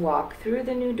to walk through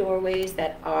the new doorways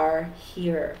that are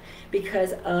here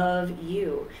because of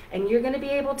you. And you're going to be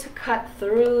able to cut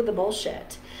through the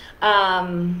bullshit.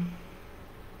 You're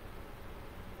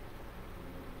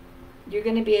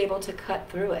going to be able to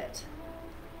cut through it.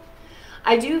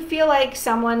 I do feel like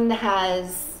someone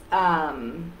has,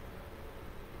 again,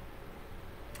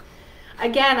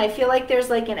 I feel like there's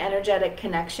like an energetic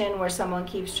connection where someone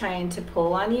keeps trying to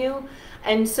pull on you.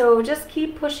 And so just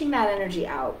keep pushing that energy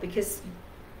out, because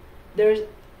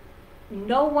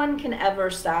no one can ever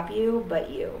stop you but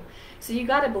you. So you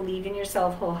got to believe in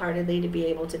yourself wholeheartedly to be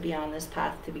able to be on this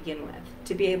path to begin with,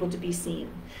 to be able to be seen,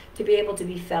 to be able to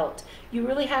be felt. You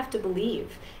really have to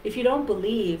believe. If you don't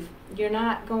believe, you're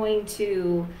not going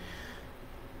to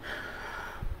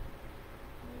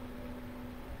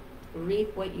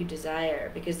reap what you desire,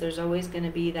 because there's always going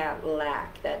to be that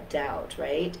lack, that doubt,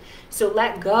 right? So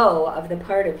let go of the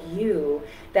part of you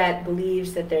that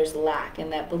believes that there's lack,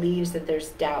 and that believes that there's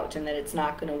doubt, and that it's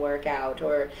not going to work out,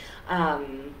 or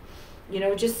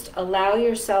just allow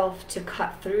yourself to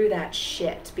cut through that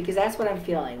shit, because that's what I'm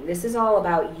feeling. This is all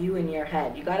about you in your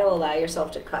head. You got to allow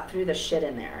yourself to cut through the shit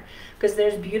in there, because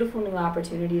there's beautiful new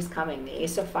opportunities coming. The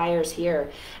Ace of Fire's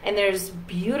here, and there's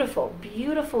beautiful,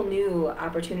 beautiful new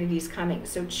opportunities coming.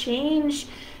 So change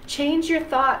your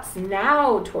thoughts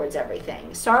now towards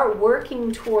everything. Start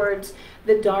working towards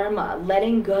the Dharma,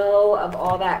 letting go of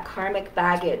all that karmic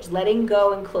baggage, letting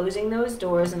go and closing those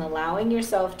doors, and allowing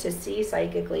yourself to see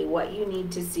psychically what you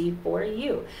need to see for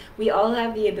you. We all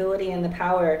have the ability and the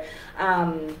power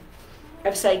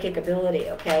of psychic ability,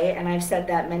 okay? And I've said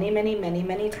that many, many, many,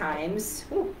 many times.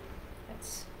 Ooh,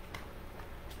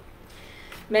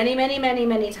 many, many, many,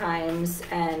 many times,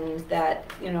 and that,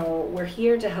 you know, we're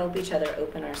here to help each other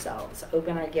open ourselves,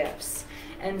 open our gifts.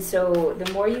 And so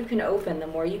the more you can open, the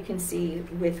more you can see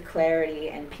with clarity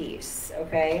and peace,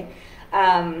 okay?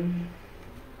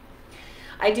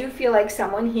 I do feel like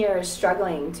someone here is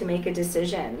struggling to make a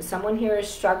decision. Someone here is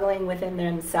struggling within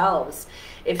themselves.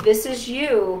 If this is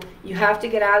you, you have to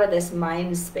get out of this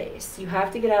mind space. You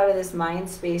have to get out of this mind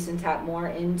space and tap more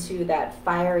into that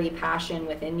fiery passion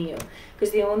within you.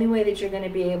 Because the only way that you're going to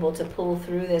be able to pull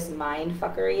through this mind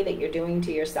fuckery that you're doing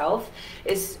to yourself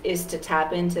is to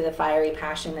tap into the fiery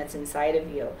passion that's inside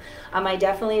of you. I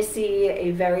definitely see a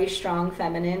very strong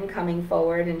feminine coming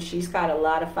forward, and she's got a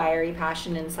lot of fiery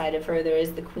passion inside of her. There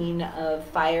is the Queen of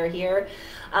Fire here.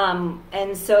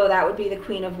 And so that would be the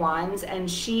Queen of Wands. And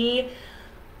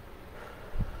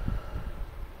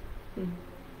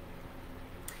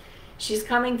she's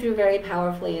coming through very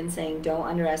powerfully and saying, don't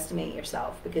underestimate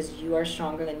yourself, because you are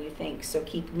stronger than you think. So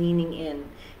keep leaning in.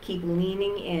 Keep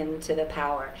leaning into the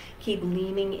power. Keep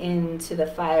leaning into the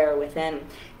fire within.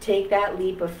 Take that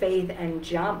leap of faith and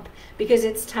jump, because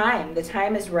it's time. The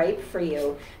time is ripe for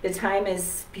you. The time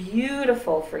is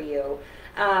beautiful for you.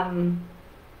 Find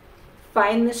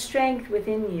the strength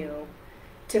within you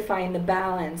to find the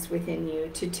balance within you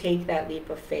to take that leap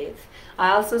of faith.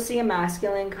 I also see a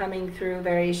masculine coming through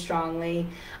very strongly.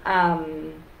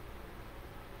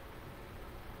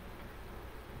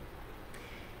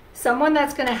 Someone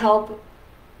that's going to help.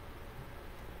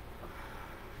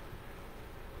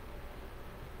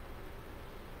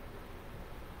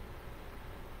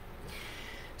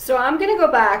 So I'm going to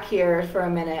go back here for a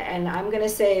minute, and I'm going to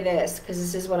say this, because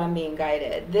this is what I'm being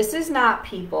guided. This is not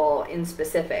people in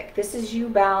specific. This is you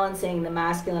balancing the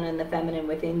masculine and the feminine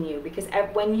within you. Because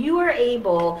when you are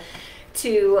able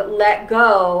to let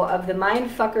go of the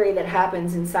mind fuckery that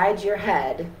happens inside your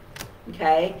head,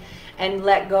 okay, and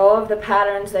let go of the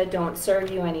patterns that don't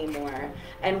serve you anymore,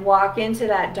 and walk into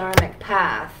that dharmic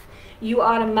path, you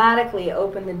automatically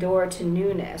open the door to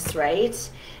newness, right?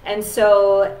 And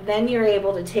so then you're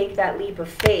able to take that leap of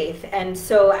faith. And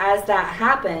so as that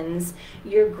happens,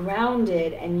 you're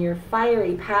grounded, and your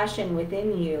fiery passion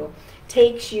within you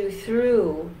takes you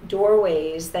through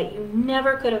doorways that you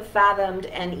never could have fathomed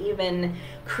and even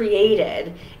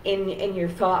created in your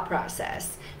thought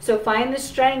process. So find the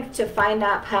strength to find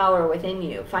that power within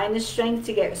you. Find the strength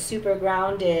to get super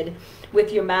grounded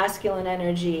with your masculine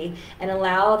energy and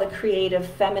allow the creative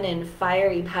feminine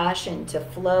fiery passion to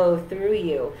flow through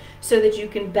you, so that you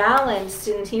can balance.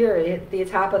 In here, the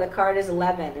top of the card is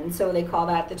 11, and so they call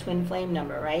that the twin flame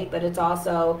number, right? But it's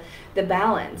also the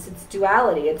balance. It's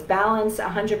duality. It's balance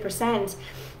 100%.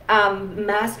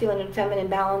 Masculine and feminine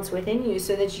balance within you,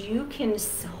 so that you can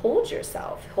hold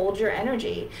yourself, hold your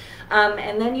energy.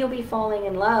 And then you'll be falling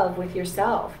in love with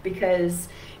yourself, because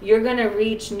you're going to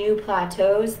reach new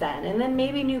plateaus then. And then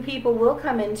maybe new people will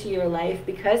come into your life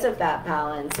because of that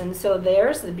balance. And so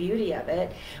there's the beauty of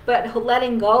it. But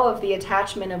letting go of the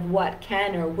attachment of what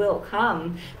can or will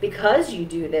come because you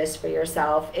do this for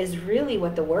yourself is really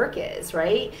what the work is,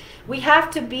 right? We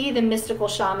have to be the mystical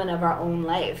shaman of our own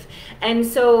life. And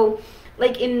so,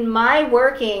 like in my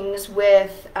workings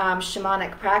with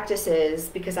shamanic practices,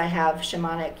 because I have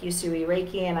shamanic Usui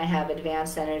Reiki and I have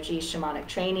advanced energy shamanic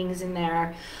trainings in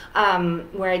there,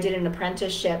 where I did an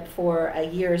apprenticeship for a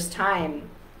year's time.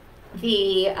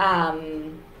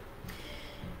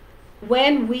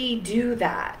 When we do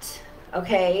that,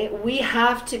 okay, we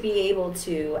have to be able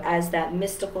to, as that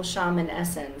mystical shaman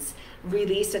essence,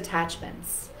 release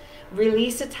attachments.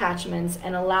 Release attachments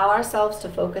and allow ourselves to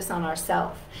focus on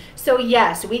ourselves. So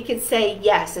yes, we could say,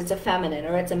 yes, it's a feminine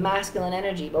or it's a masculine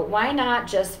energy, but why not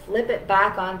just flip it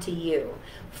back onto you?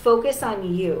 Focus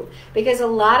on you. Because a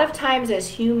lot of times as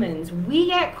humans, we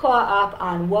get caught up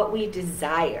on what we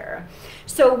desire.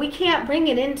 So we can't bring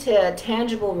it into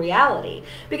tangible reality,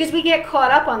 because we get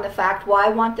caught up on the fact, well, I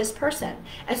want this person.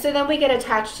 And so then we get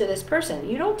attached to this person.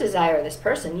 You don't desire this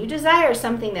person. You desire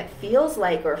something that feels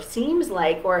like or seems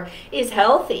like or is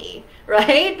healthy,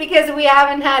 right? Because we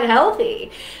haven't had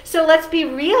healthy. So let's be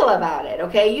real about it,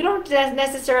 okay? You don't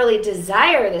necessarily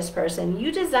desire this person.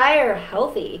 You desire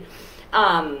healthy,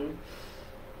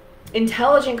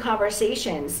 intelligent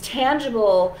conversations,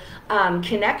 tangible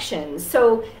connections.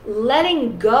 So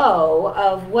letting go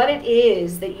of what it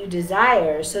is that you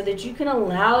desire so that you can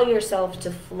allow yourself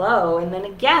to flow. And then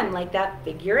again, like that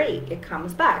figure 8, it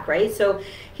comes back, right? So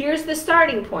here's the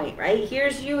starting point, right?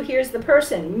 Here's you, here's the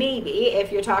person, maybe if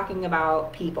you're talking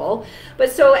about people. But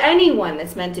so anyone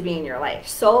that's meant to be in your life,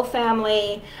 soul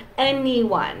family,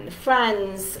 anyone,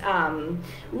 friends,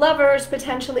 lovers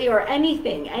potentially, or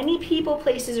anything, any people,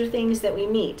 places, or things that we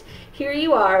meet. Here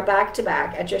you are back to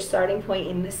back at your starting point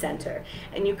in the center,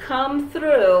 and you come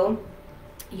through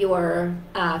your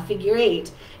figure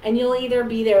 8, and you'll either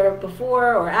be there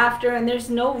before or after, and there's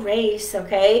no race,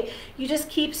 okay? You just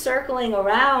keep circling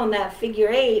around that figure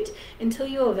 8 until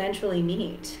you eventually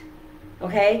meet.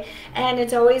 Okay? And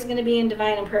it's always going to be in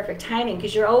divine and perfect timing,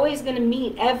 because you're always going to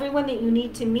meet everyone that you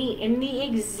need to meet in the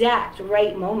exact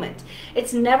right moment.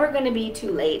 It's never going to be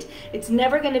too late. It's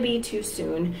never going to be too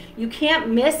soon. You can't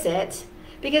miss it,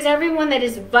 because everyone that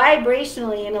is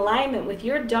vibrationally in alignment with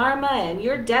your dharma and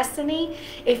your destiny,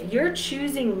 if you're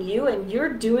choosing you and you're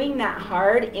doing that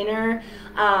hard inner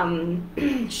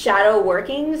shadow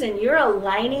workings, and you're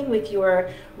aligning with your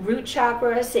root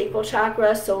chakra, sacral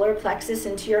chakra, solar plexus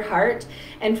into your heart,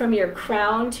 and from your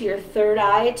crown to your third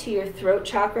eye to your throat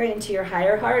chakra into your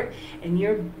higher heart, and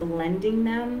you're blending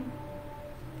them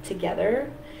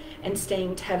together and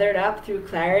staying tethered up through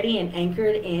clarity and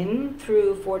anchored in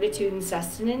through fortitude and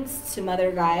sustenance to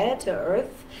Mother Gaia, to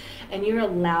Earth, and you're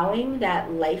allowing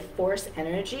that life force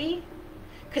energy.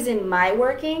 Because in my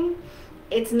working,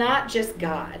 it's not just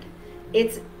God,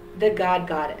 it's the God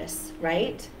goddess,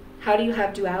 right? How do you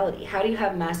have duality? How do you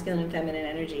have masculine and feminine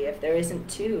energy if there isn't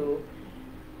two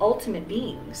ultimate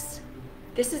beings?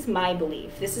 This is my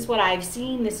belief. This is what I've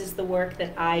seen. This is the work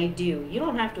that I do. You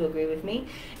don't have to agree with me.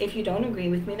 If you don't agree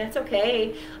with me, that's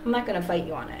okay. I'm not going to fight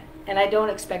you on it. And I don't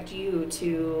expect you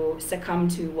to succumb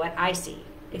to what I see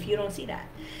if you don't see that.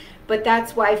 But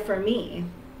that's why, for me,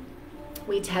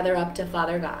 we tether up to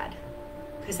Father God,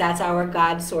 because that's our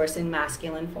God source in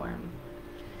masculine form.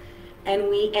 And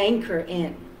we anchor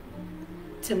in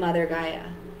to Mother Gaia,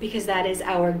 because that is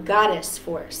our goddess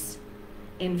force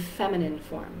in feminine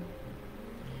form.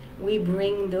 We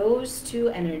bring those two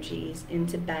energies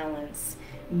into balance,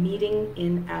 meeting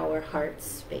in our heart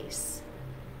space,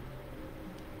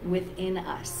 within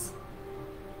us,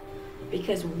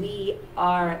 because we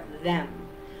are them,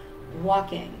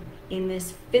 walking in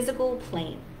this physical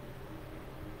plane.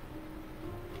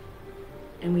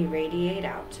 And we radiate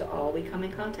out to all we come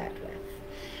in contact with.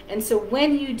 And so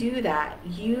when you do that,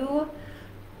 you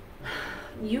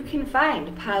can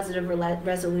find positive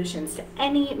resolutions to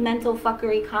any mental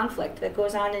fuckery conflict that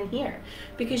goes on in here,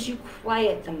 because you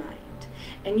quiet the mind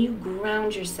and you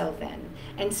ground yourself in.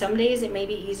 And some days it may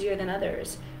be easier than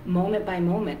others. Moment by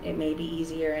moment it may be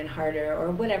easier and harder,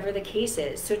 or whatever the case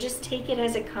is. So just take it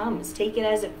as it comes, take it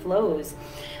as it flows.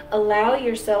 Allow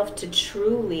yourself to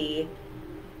truly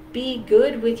be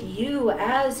good with you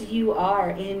as you are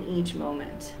in each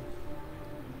moment.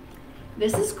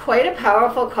 This is quite a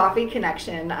powerful coffee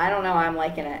connection. I don't know, I'm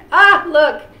liking it. Ah,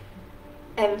 look!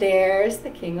 And there's the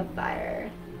King of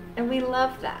Fire. And we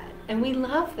love that. And we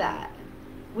love that.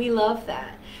 We love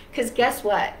that. Because guess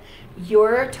what?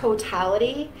 Your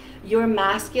totality, your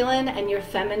masculine and your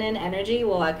feminine energy,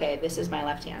 well, okay, this is my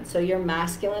left hand. So your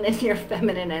masculine and your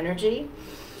feminine energy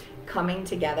coming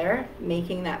together,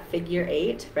 making that figure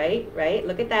 8, right?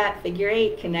 Look at that, figure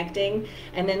 8 connecting.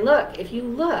 And then look, if you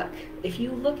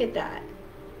look at that,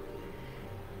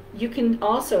 you can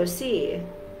also see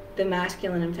the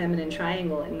masculine and feminine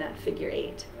triangle in that figure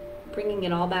 8, bringing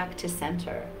it all back to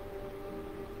center.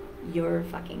 Your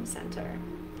fucking center.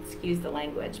 Excuse the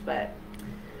language, but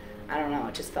I don't know,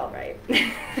 it just felt right.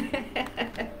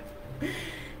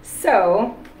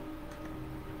 So,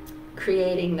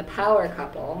 creating the power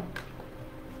couple,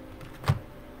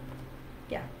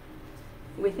 yeah,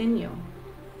 within you,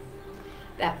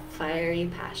 that fiery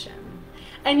passion.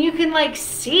 And you can like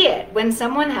see it. When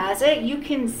someone has it, you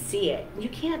can see it. You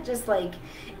can't just like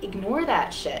ignore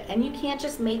that shit, and you can't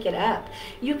just make it up.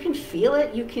 You can feel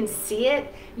it, you can see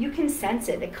it, you can sense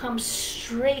it. It comes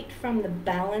straight from the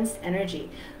balanced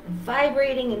energy,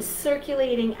 vibrating and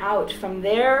circulating out from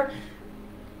their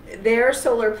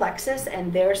solar plexus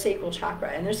and their sacral chakra.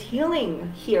 And there's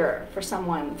healing here for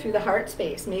someone through the heart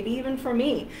space, maybe even for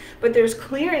me. But there's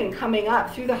clearing coming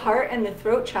up through the heart and the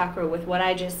throat chakra with what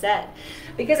I just said.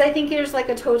 Because I think there's like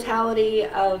a totality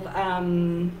of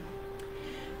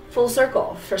full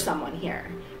circle for someone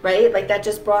here, right? Like that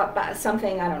just brought back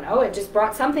something, I don't know, it just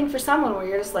brought something for someone where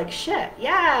you're just like, shit,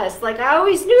 yes, like I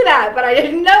always knew that, but I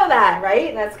didn't know that, right?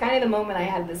 And that's kind of the moment I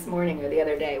had this morning or the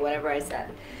other day, whatever I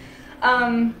said.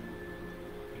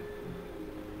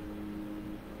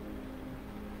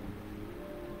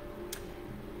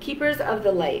 Keepers of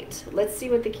the light. Let's see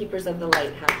what the keepers of the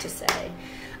light have to say.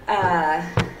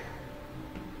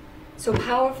 So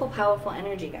powerful, powerful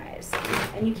energy, guys.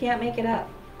 And you can't make it up.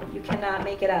 You cannot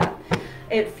make it up.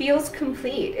 It feels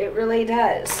complete. It really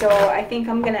does. So I think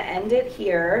I'm going to end it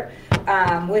here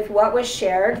with what was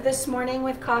shared this morning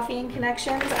with Coffee and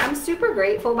Connections. I'm super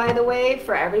grateful, by the way,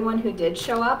 for everyone who did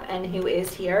show up and who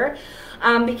is here,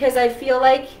 because I feel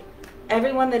like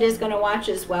everyone that is going to watch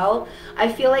as well, I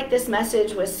feel like this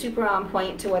message was super on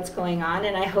point to what's going on,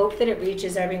 and I hope that it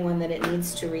reaches everyone that it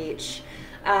needs to reach.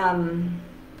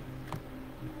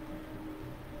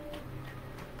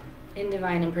 In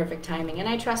divine and perfect timing, and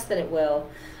I trust that it will.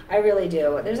 I really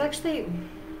do. There's actually,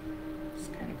 it's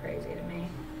kind of crazy to me.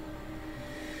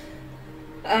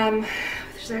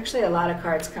 There's actually a lot of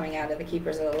cards coming out of the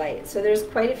Keepers of the Light, so there's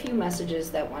quite a few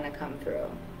messages that want to come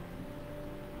through.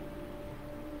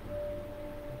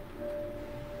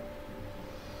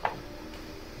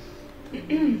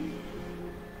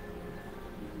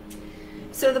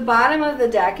 So the bottom of the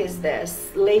deck is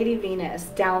this, Lady Venus,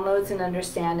 downloads and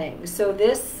understanding. So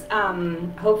this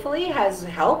hopefully has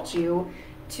helped you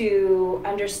to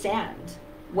understand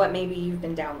what maybe you've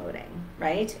been downloading,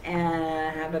 right?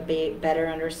 And have a better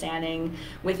understanding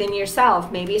within yourself.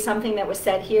 Maybe something that was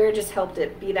said here just helped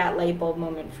it be that light bulb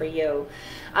moment for you.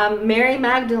 Mary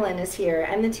Magdalene is here,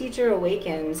 and the teacher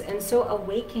awakens, and so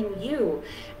awaken you.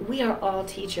 We are all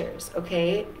teachers,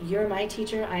 okay? You're my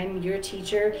teacher, I'm your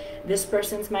teacher, this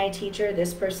person's my teacher,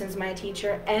 this person's my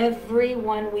teacher.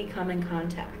 Everyone we come in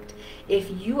contact,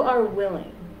 if you are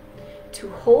willing to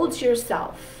hold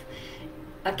yourself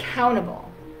accountable,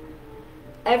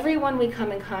 everyone we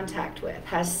come in contact with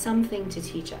has something to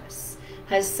teach us,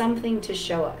 has something to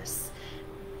show us.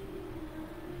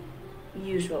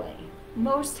 Usually.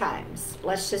 Most times.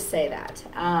 Let's just say that.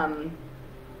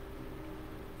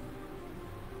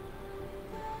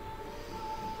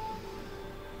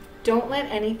 Don't let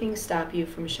anything stop you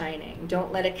from shining.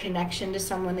 Don't let a connection to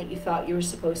someone that you thought you were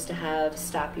supposed to have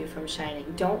stop you from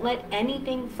shining. Don't let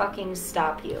anything fucking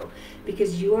stop you,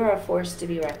 because you are a force to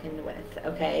be reckoned with,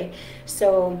 okay?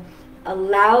 So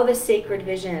allow the sacred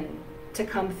vision to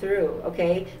come through,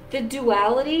 okay? The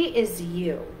duality is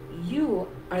you. You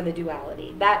are the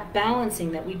duality, that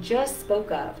balancing that we just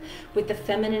spoke of with the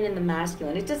feminine and the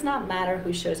masculine. It does not matter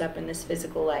who shows up in this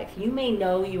physical life. You may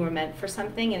know you were meant for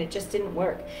something and it just didn't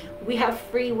work. We have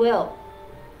free will.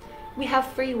 We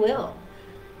have free will.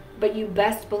 But you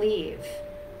best believe,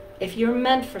 if you're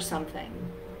meant for something,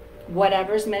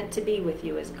 whatever's meant to be with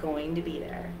you is going to be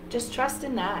there. Just trust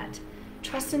in that.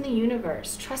 Trust in the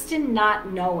universe. Trust in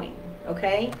not knowing,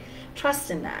 okay?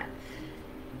 Trust in that.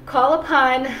 Call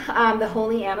upon the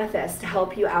Holy Amethyst to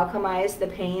help you alchemize the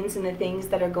pains and the things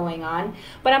that are going on.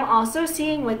 But I'm also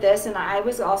seeing with this, and I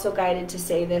was also guided to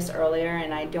say this earlier,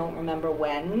 and I don't remember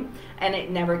when, and it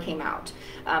never came out.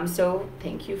 So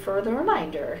thank you for the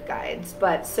reminder, guides.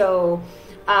 But so,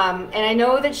 and I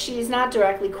know that she's not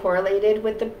directly correlated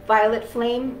with the violet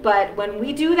flame, but when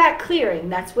we do that clearing,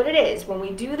 that's what it is. When we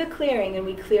do the clearing and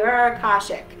we clear our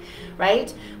Akashic,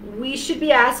 right? We should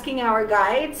be asking our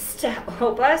guides to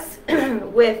help us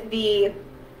with the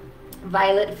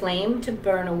violet flame to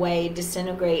burn away,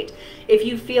 disintegrate. If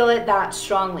you feel it that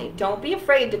strongly, don't be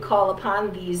afraid to call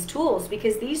upon these tools,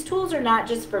 because these tools are not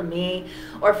just for me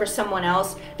or for someone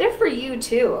else. They're for you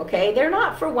too, okay? They're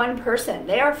not for one person.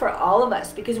 They are for all of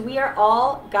us, because we are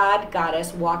all God,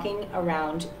 goddess, walking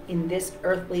around in this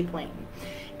earthly plane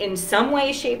in some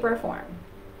way, shape, or form.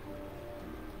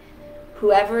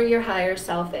 Whoever your higher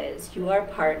self is, you are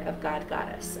part of God,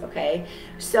 goddess, okay?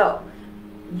 So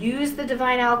use the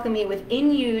divine alchemy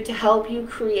within you to help you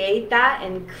create that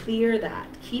and clear that.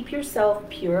 Keep yourself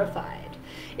purified.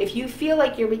 If you feel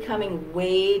like you're becoming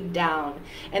weighed down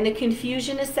and the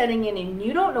confusion is setting in and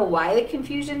you don't know why the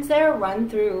confusion's there, run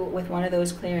through with one of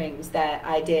those clearings that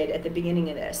I did at the beginning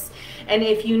of this. And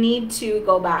if you need to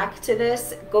go back to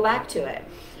this, go back to it.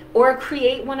 Or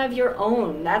create one of your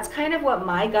own. That's kind of what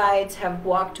my guides have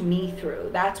walked me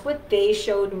through. That's what they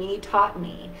showed me, taught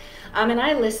me. And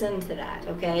I listened to that,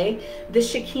 okay? The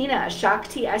Shekinah,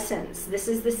 Shakti essence, this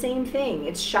is the same thing.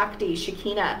 It's Shakti,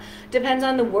 Shekinah. Depends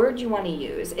on the word you want to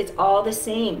use. It's all the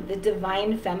same. The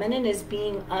divine feminine is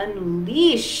being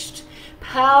unleashed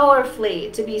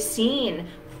powerfully to be seen,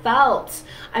 felt.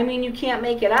 I mean, you can't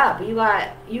make it up. You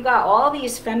got all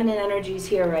these feminine energies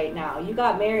here right now. You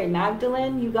got Mary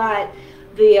Magdalene, you got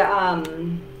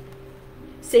the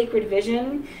sacred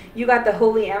vision, you got the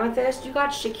holy amethyst, you got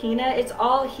Shekinah. It's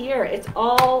all here. It's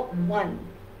all one.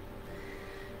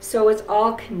 So it's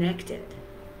all connected.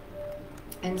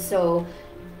 And so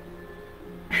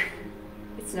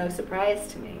it's no surprise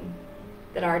to me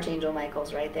that Archangel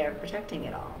Michael's right there protecting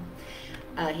it all.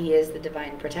 He is the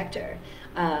divine protector.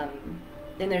 And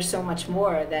there's so much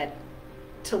more that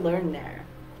to learn there.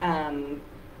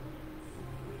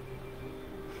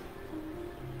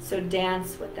 So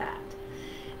dance with that.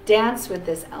 Dance with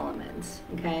this element,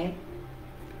 okay?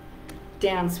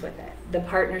 Dance with it. The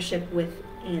partnership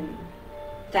within.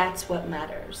 That's what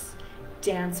matters.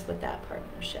 Dance with that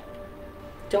partnership.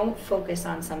 Don't focus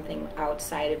on something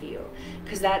outside of you,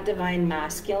 because that divine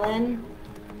masculine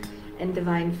and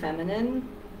divine feminine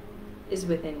is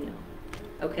within you,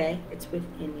 okay? It's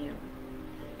within you.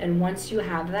 And once you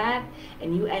have that,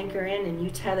 and you anchor in, and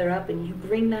you tether up, and you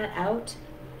bring that out,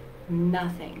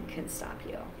 nothing can stop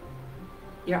you.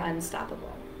 You're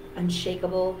unstoppable,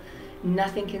 unshakable.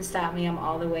 Nothing can stop me. I'm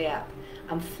all the way up.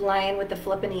 I'm flying with the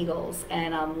flippin' eagles,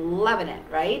 and I'm loving it,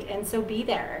 right? And so be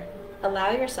there.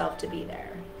 Allow yourself to be there,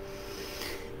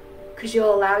 because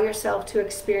you'll allow yourself to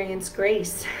experience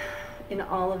grace in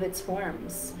all of its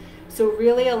forms. So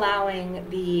really allowing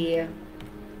the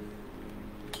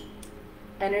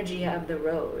energy of the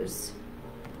rose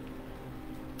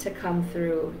to come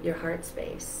through your heart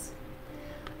space.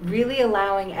 Really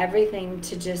allowing everything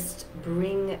to just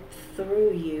bring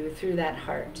through you, through that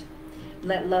heart.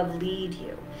 Let love lead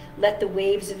you. Let the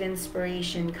waves of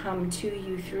inspiration come to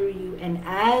you, through you, and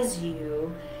as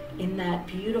you, in that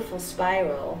beautiful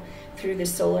spiral, through the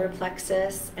solar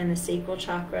plexus and the sacral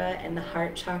chakra and the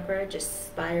heart chakra, just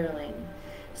spiraling,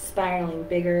 spiraling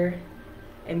bigger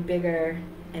and bigger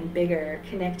and bigger,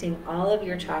 connecting all of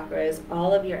your chakras,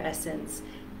 all of your essence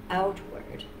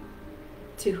outward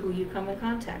to who you come in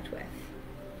contact with.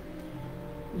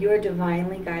 You're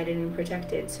divinely guided and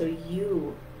protected, so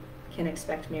you can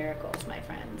expect miracles, my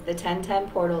friend. The 1010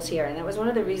 portal's here, and that was one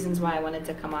of the reasons why I wanted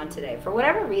to come on today. For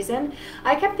whatever reason,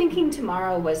 I kept thinking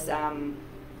tomorrow was, for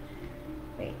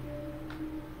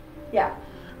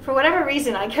whatever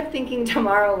reason, I kept thinking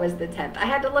tomorrow was the 10th. I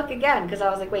had to look again, because I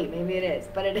was like, wait, maybe it is,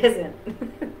 but it isn't.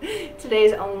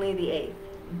 Today's only the 8th,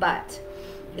 but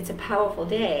it's a powerful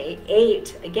day.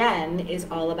 8, again, is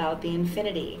all about the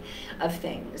infinity of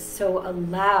things. So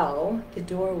allow the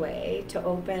doorway to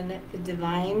open the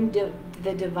divine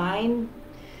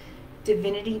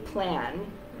divinity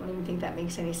plan. I don't even think that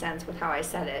makes any sense with how I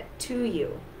said it, to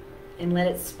you, and let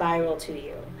it spiral to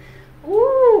you.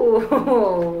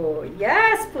 Ooh,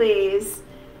 yes, please.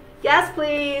 Yes,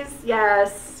 please.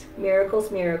 Yes.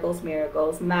 Miracles, miracles,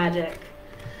 miracles. Magic.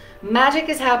 Magic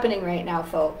is happening right now,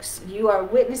 folks. You are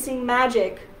witnessing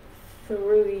magic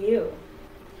through you,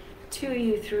 to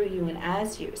you, through you, and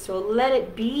as you. So let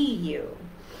it be you.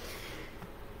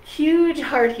 Huge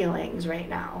heart healings right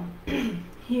now.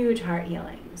 Huge heart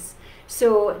healings.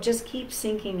 So just keep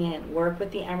sinking in. Work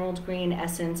with the emerald green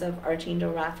essence of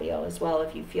Archangel Raphael as well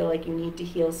if you feel like you need to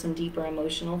heal some deeper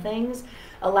emotional things.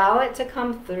 Allow it to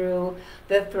come through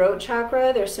the throat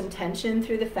chakra. There's some tension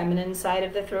through the feminine side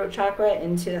of the throat chakra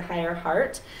into the higher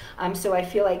heart. So I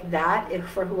feel like that, if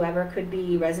for whoever could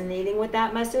be resonating with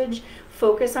that message,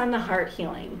 focus on the heart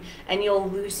healing. And you'll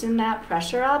loosen that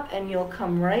pressure up, and you'll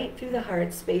come right through the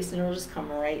heart space, and it'll just come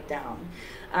right down.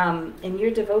 And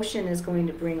your devotion is going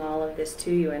to bring all of this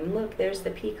to you. And look, there's the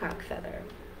peacock feather.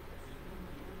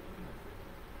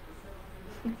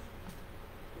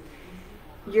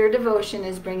 Your devotion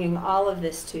is bringing all of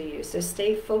this to you. So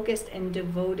stay focused and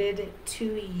devoted to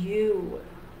you.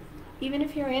 Even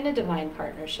if you're in a divine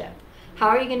partnership. How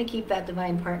are you going to keep that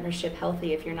divine partnership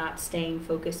healthy if you're not staying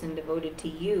focused and devoted to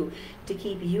you, to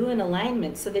keep you in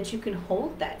alignment so that you can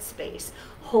hold that space,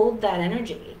 hold that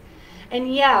energy?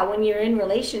 And yeah, when you're in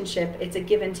relationship, it's a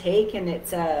give and take, and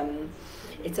it's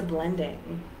a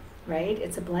blending, right?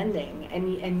 It's a blending,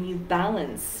 and you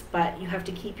balance, but you have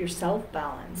to keep yourself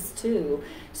balanced too,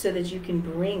 so that you can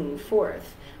bring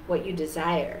forth what you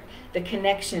desire, the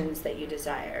connections that you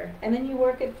desire, and then you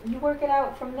work it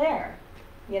out from there.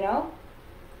 You know,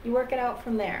 you work it out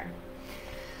from there.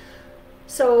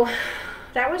 So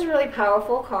that was really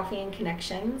powerful, coffee and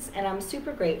connections, and I'm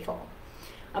super grateful.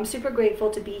 I'm super grateful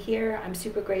to be here. I'm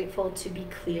super grateful to be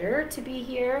clear to be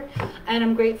here. And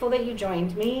I'm grateful that you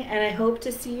joined me. And I hope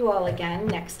to see you all again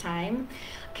next time.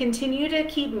 Continue to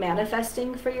keep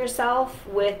manifesting for yourself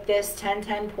with this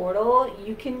 1010 portal.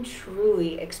 You can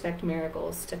truly expect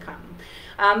miracles to come.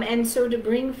 And so to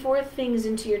bring forth things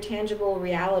into your tangible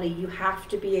reality, you have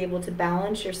to be able to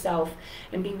balance yourself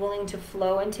and be willing to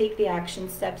flow and take the action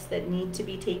steps that need to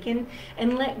be taken,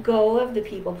 and let go of the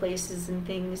people, places, and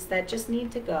things that just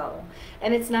need to go.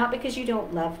 And it's not because you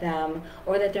don't love them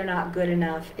or that they're not good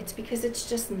enough. It's because it's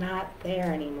just not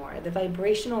there anymore. The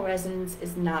vibrational resonance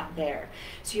is not there.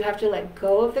 So you have to let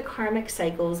go of the karmic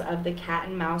cycles of the cat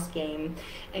and mouse game,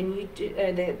 and you do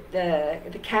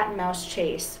the cat and mouse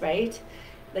chase, right?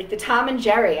 Like the Tom and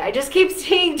Jerry. I just keep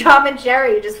seeing Tom and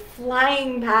Jerry just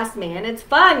flying past me, and it's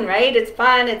fun, right? It's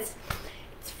fun. It's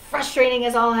frustrating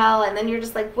as all hell, and then you're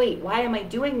just like, wait, why am I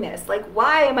doing this? Like,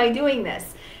 why am I doing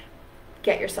this?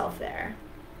 Get yourself there.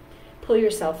 Pull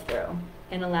yourself through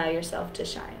and allow yourself to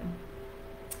shine.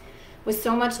 With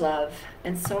so much love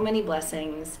and so many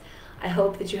blessings, I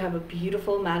hope that you have a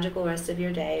beautiful, magical rest of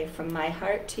your day from my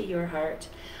heart to your heart.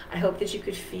 I hope that you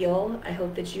could feel, I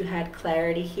hope that you had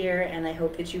clarity here, and I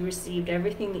hope that you received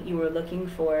everything that you were looking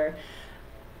for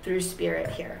through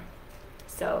spirit here.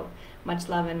 So much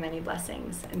love and many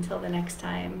blessings. Until the next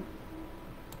time,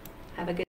 have a good